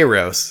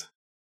Saros.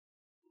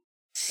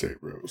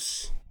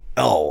 Saros.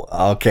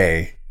 Oh,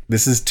 okay.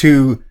 This is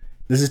too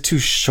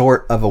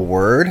short of a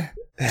word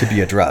to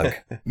be a drug.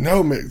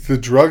 No, man, the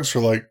drugs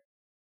are like,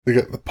 they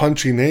got the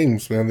punchy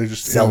names, man. They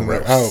just in and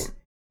they're out.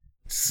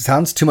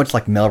 Sounds too much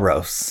like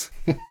Melrose.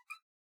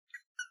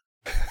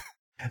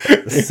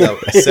 So,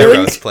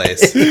 Saros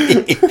place.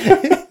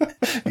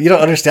 You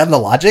don't understand the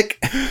logic?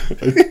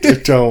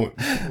 I don't.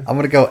 I'm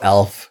gonna go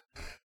elf.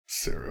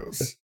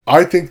 Saros.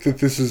 I think that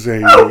this is a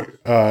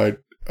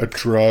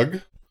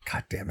drug,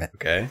 God damn it.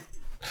 Okay.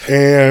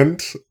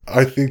 and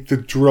I think the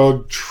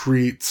drug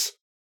treats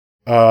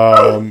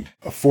a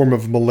form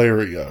of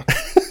malaria.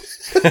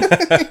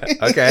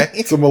 Okay.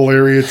 It's a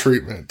malaria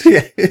treatment.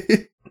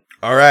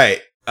 All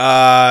right.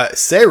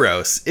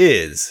 Saros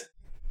is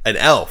an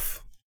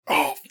elf.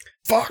 Oh,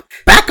 fuck.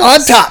 Back on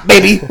top,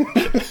 baby.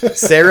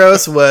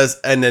 Saros was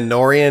a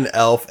Nenorian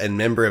elf and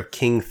member of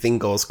King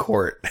Thingol's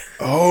court.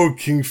 Oh,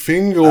 King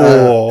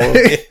Fingal.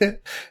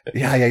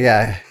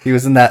 Yeah. He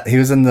was in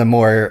the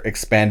more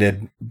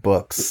expanded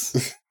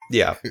books.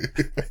 Yeah.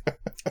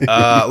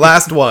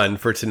 Last one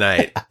for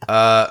tonight.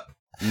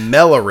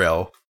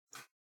 Meloril.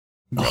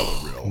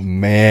 Oh,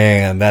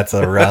 man, that's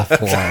a rough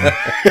one.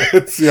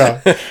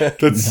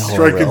 That's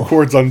striking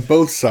chords on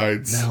both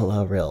sides.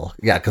 Meloril.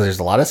 Yeah, because there's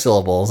a lot of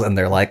syllables and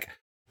they're like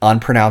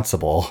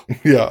unpronounceable.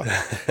 Yeah.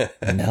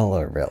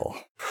 Meloril.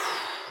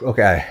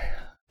 Okay.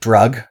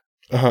 Drug.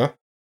 Uh-huh.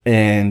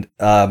 And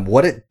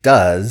what it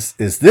does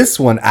is this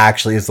one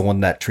actually is the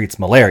one that treats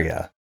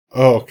malaria.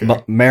 Oh, okay.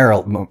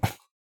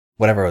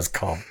 Whatever it was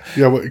called.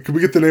 Yeah, can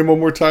we get the name one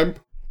more time?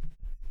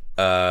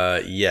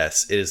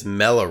 Yes, it is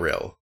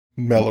Meloril.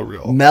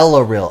 Meloril.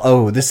 Meloril.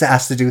 Oh, this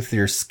has to do with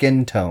your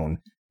skin tone.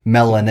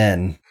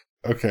 Melanin.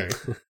 Okay.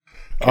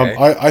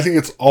 I think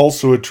it's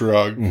also a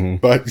drug,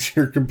 but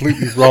you're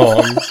completely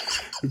wrong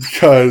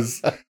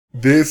because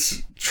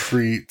this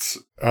treats,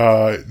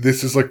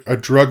 this is like a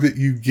drug that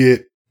you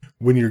get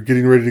when you're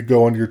getting ready to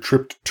go on your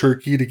trip to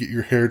Turkey to get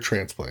your hair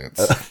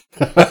transplants.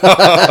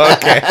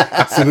 Okay.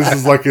 So this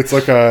is like, it's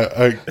like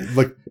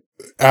like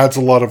adds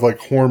a lot of like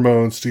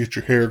hormones to get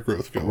your hair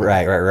growth going.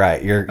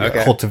 Right. You're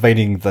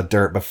cultivating the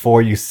dirt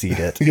before you seed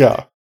it.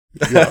 Yeah.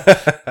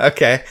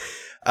 Okay.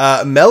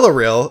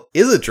 Meloril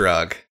is a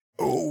drug.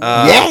 Oh,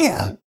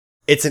 yeah.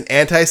 It's an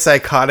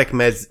antipsychotic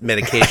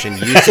medication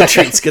used to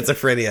treat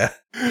schizophrenia.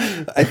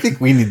 I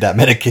think we need that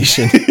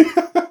medication.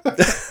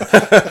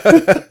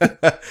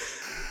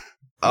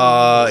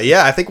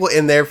 Yeah, I think we'll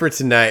end there for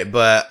tonight,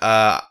 but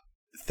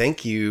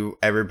thank you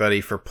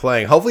everybody for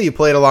playing. Hopefully you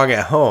played along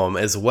at home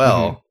as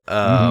well.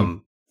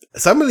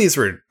 Some of these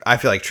were, I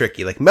feel like,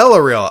 tricky. Like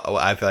Meloril,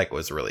 I feel like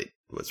was really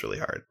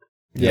hard.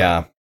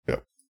 Yeah.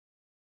 Yep.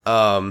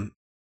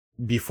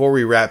 before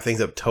we wrap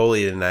things up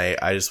totally tonight,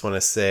 I just want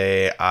to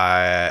say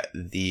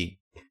the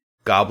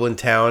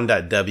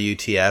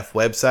goblintown.wtf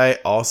website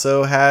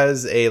also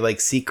has a like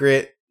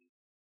secret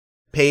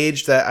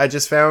page that I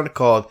just found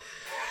called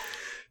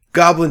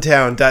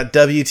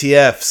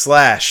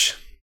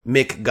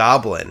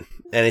goblintown.wtf/McGoblin.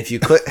 And if you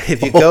go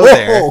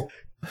there,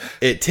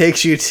 it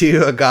takes you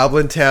to a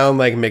Goblin Town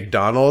like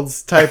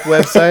McDonald's type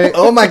website.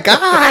 Oh my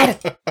God.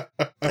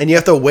 And you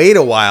have to wait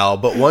a while,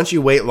 but once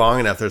you wait long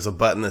enough, there's a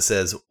button that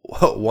says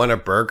want a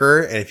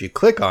burger, and if you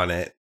click on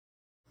it,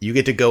 you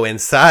get to go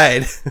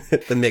inside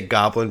the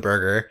McGoblin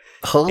burger.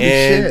 Holy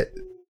and shit.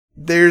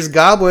 There's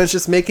goblins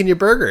just making you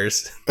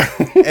burgers.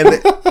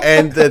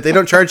 and they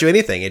don't charge you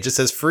anything. It just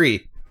says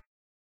free.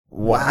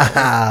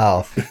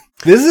 Wow.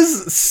 This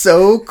is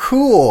so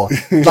cool.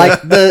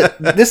 Like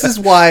this is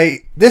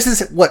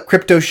what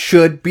crypto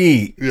should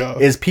be. Yeah.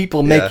 Is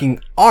people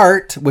making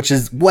art, which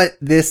is what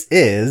this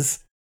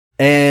is,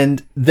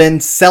 and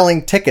then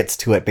selling tickets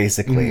to it,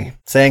 basically.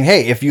 Saying,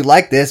 hey, if you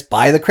like this,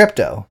 buy the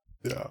crypto.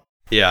 Yeah.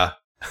 Yeah.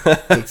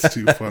 That's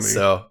too funny.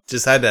 So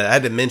just had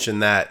to mention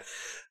that.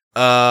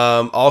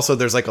 Also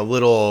there's like a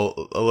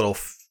little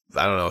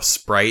I don't know,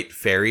 sprite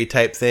fairy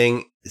type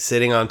thing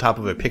sitting on top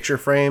of a picture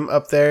frame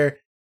up there.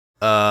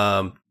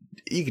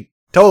 You could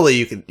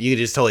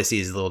just totally see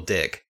his little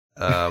dick.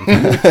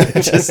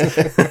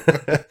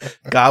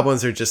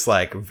 Goblins are just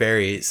like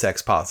very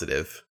sex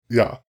positive.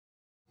 Yeah.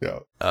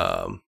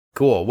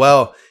 Cool.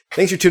 Well,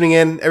 thanks for tuning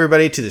in,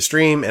 everybody, to the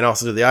stream and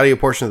also to the audio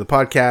portion of the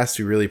podcast.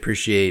 We really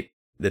appreciate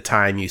the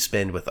time you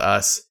spend with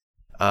us.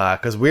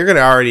 Because we're going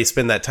to already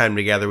spend that time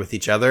together with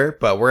each other,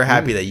 but we're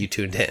happy that you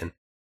tuned in.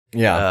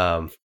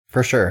 Yeah.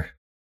 For sure.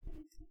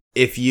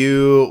 If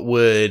you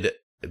would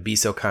be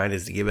so kind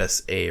as to give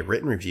us a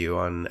written review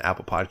on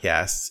Apple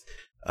Podcasts,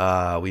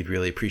 we'd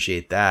really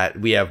appreciate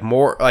that. We have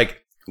more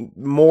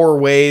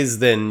ways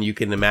than you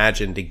can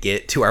imagine to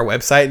get to our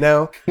website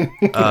now.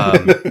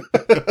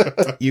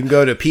 You can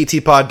go to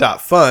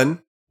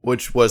ptpod.fun,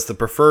 which was the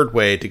preferred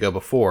way to go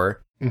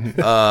before.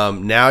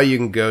 Now you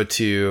can go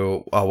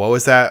to, what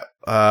was that?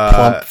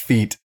 Plump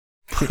Feet.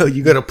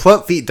 You go to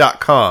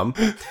plumpfeet.com.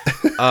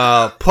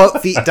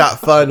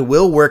 Plumpfeet.fun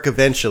will work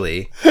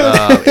eventually.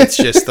 It's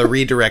just the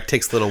redirect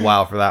takes a little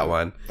while for that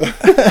one.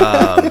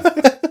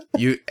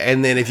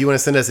 And then if you want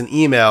to send us an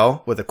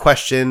email with a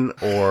question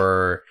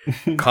or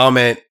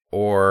comment,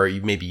 or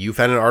maybe you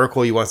found an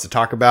article you want us to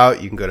talk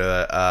about, you can go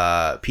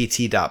to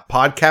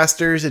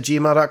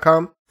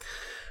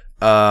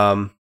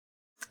pt.podcasters@gmail.com.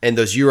 And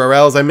those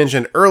URLs I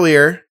mentioned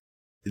earlier,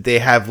 they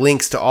have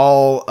links to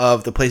all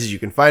of the places you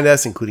can find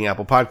us, including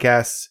Apple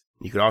Podcasts.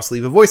 You can also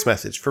leave a voice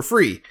message for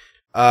free.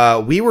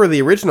 We were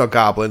the original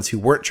goblins who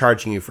weren't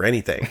charging you for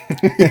anything.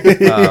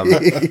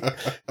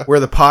 We're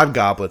the Pod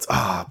Goblins.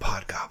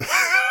 Pod Goblins.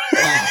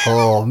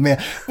 Oh,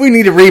 man. We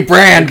need to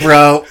rebrand,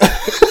 bro.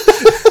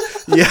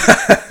 Yeah.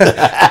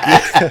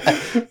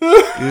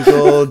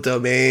 Google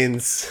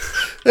domains.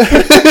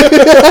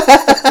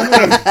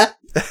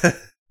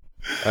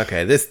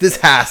 Okay, this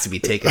has to be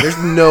taken. There's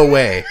no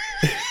way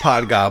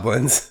Pod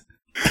Goblins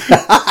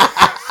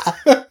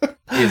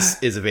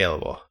is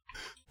available.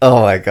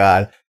 Oh my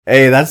God.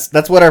 Hey,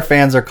 that's what our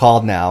fans are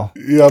called now.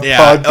 Yeah,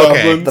 Pod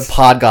okay. Goblins. The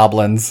Pod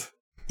Goblins.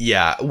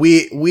 Yeah,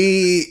 we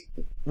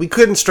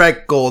couldn't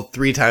strike gold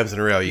 3 times in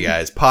a row, you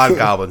guys. Pod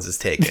Goblins is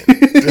taken.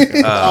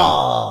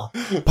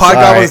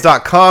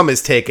 Podgoblins.com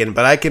is taken,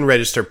 but I can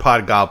register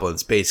Pod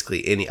Goblins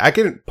basically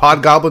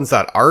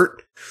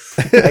podgoblins.art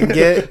I can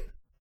get.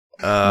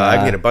 I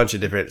can get a bunch of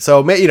different.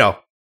 So, maybe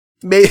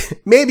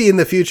in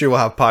the future we'll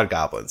have Pod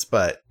Goblins,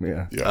 but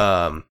Yeah.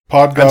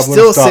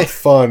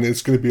 Podgoblins.fun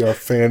is going to be our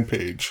fan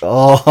page.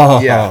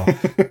 Oh. yeah.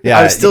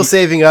 I'm still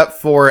saving up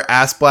for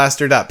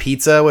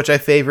assblaster.pizza, which I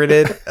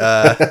favorited.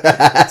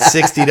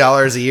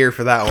 $60 a year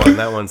for that one.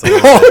 That one's that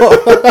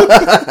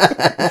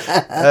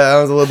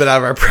was a little bit out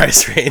of our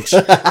price range.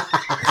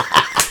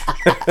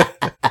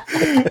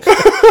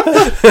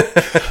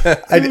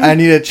 I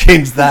need to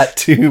change that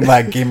to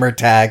my gamer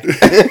tag.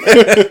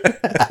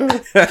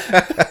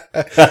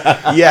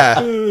 Yeah.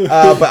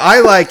 But I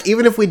like,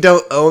 even if we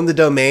don't own the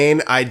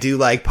domain, I do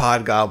like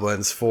Pod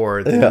Goblins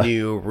for the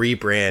new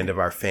rebrand of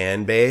our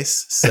fan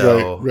base.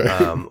 So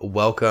Right.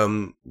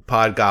 Welcome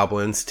Pod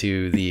Goblins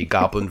to the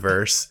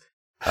Goblinverse,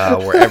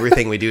 where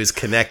everything we do is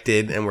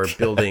connected and we're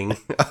building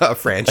a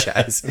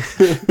franchise.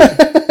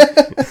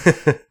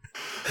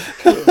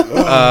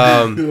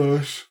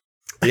 Gosh.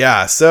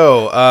 Yeah,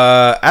 so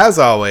as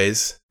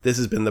always, this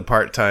has been the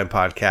Part-Time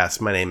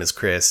Podcast. My name is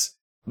Chris.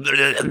 This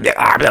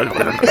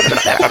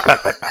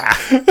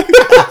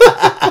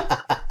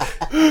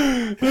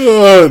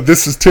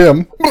is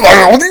Tim.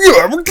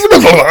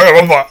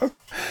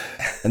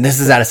 And this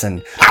is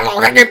Addison.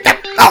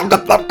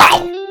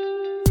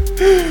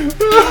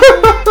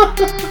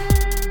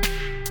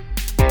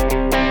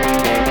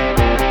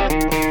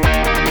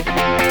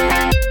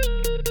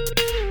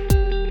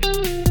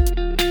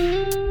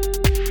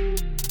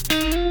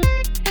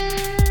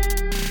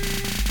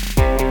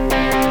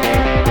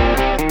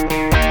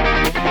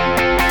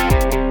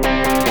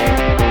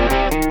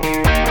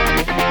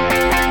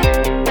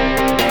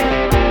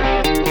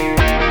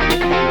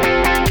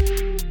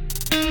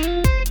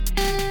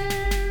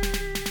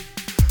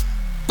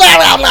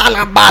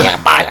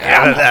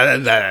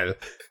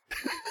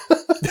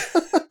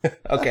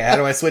 Okay, how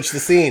do I switch the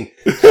scene?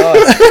 Oh,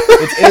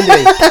 it's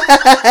ending.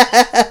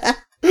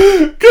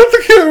 Cut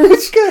the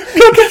cameras. Cut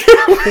the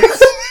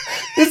cameras.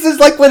 This is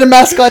like when a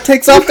mascot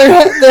takes off their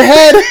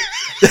head.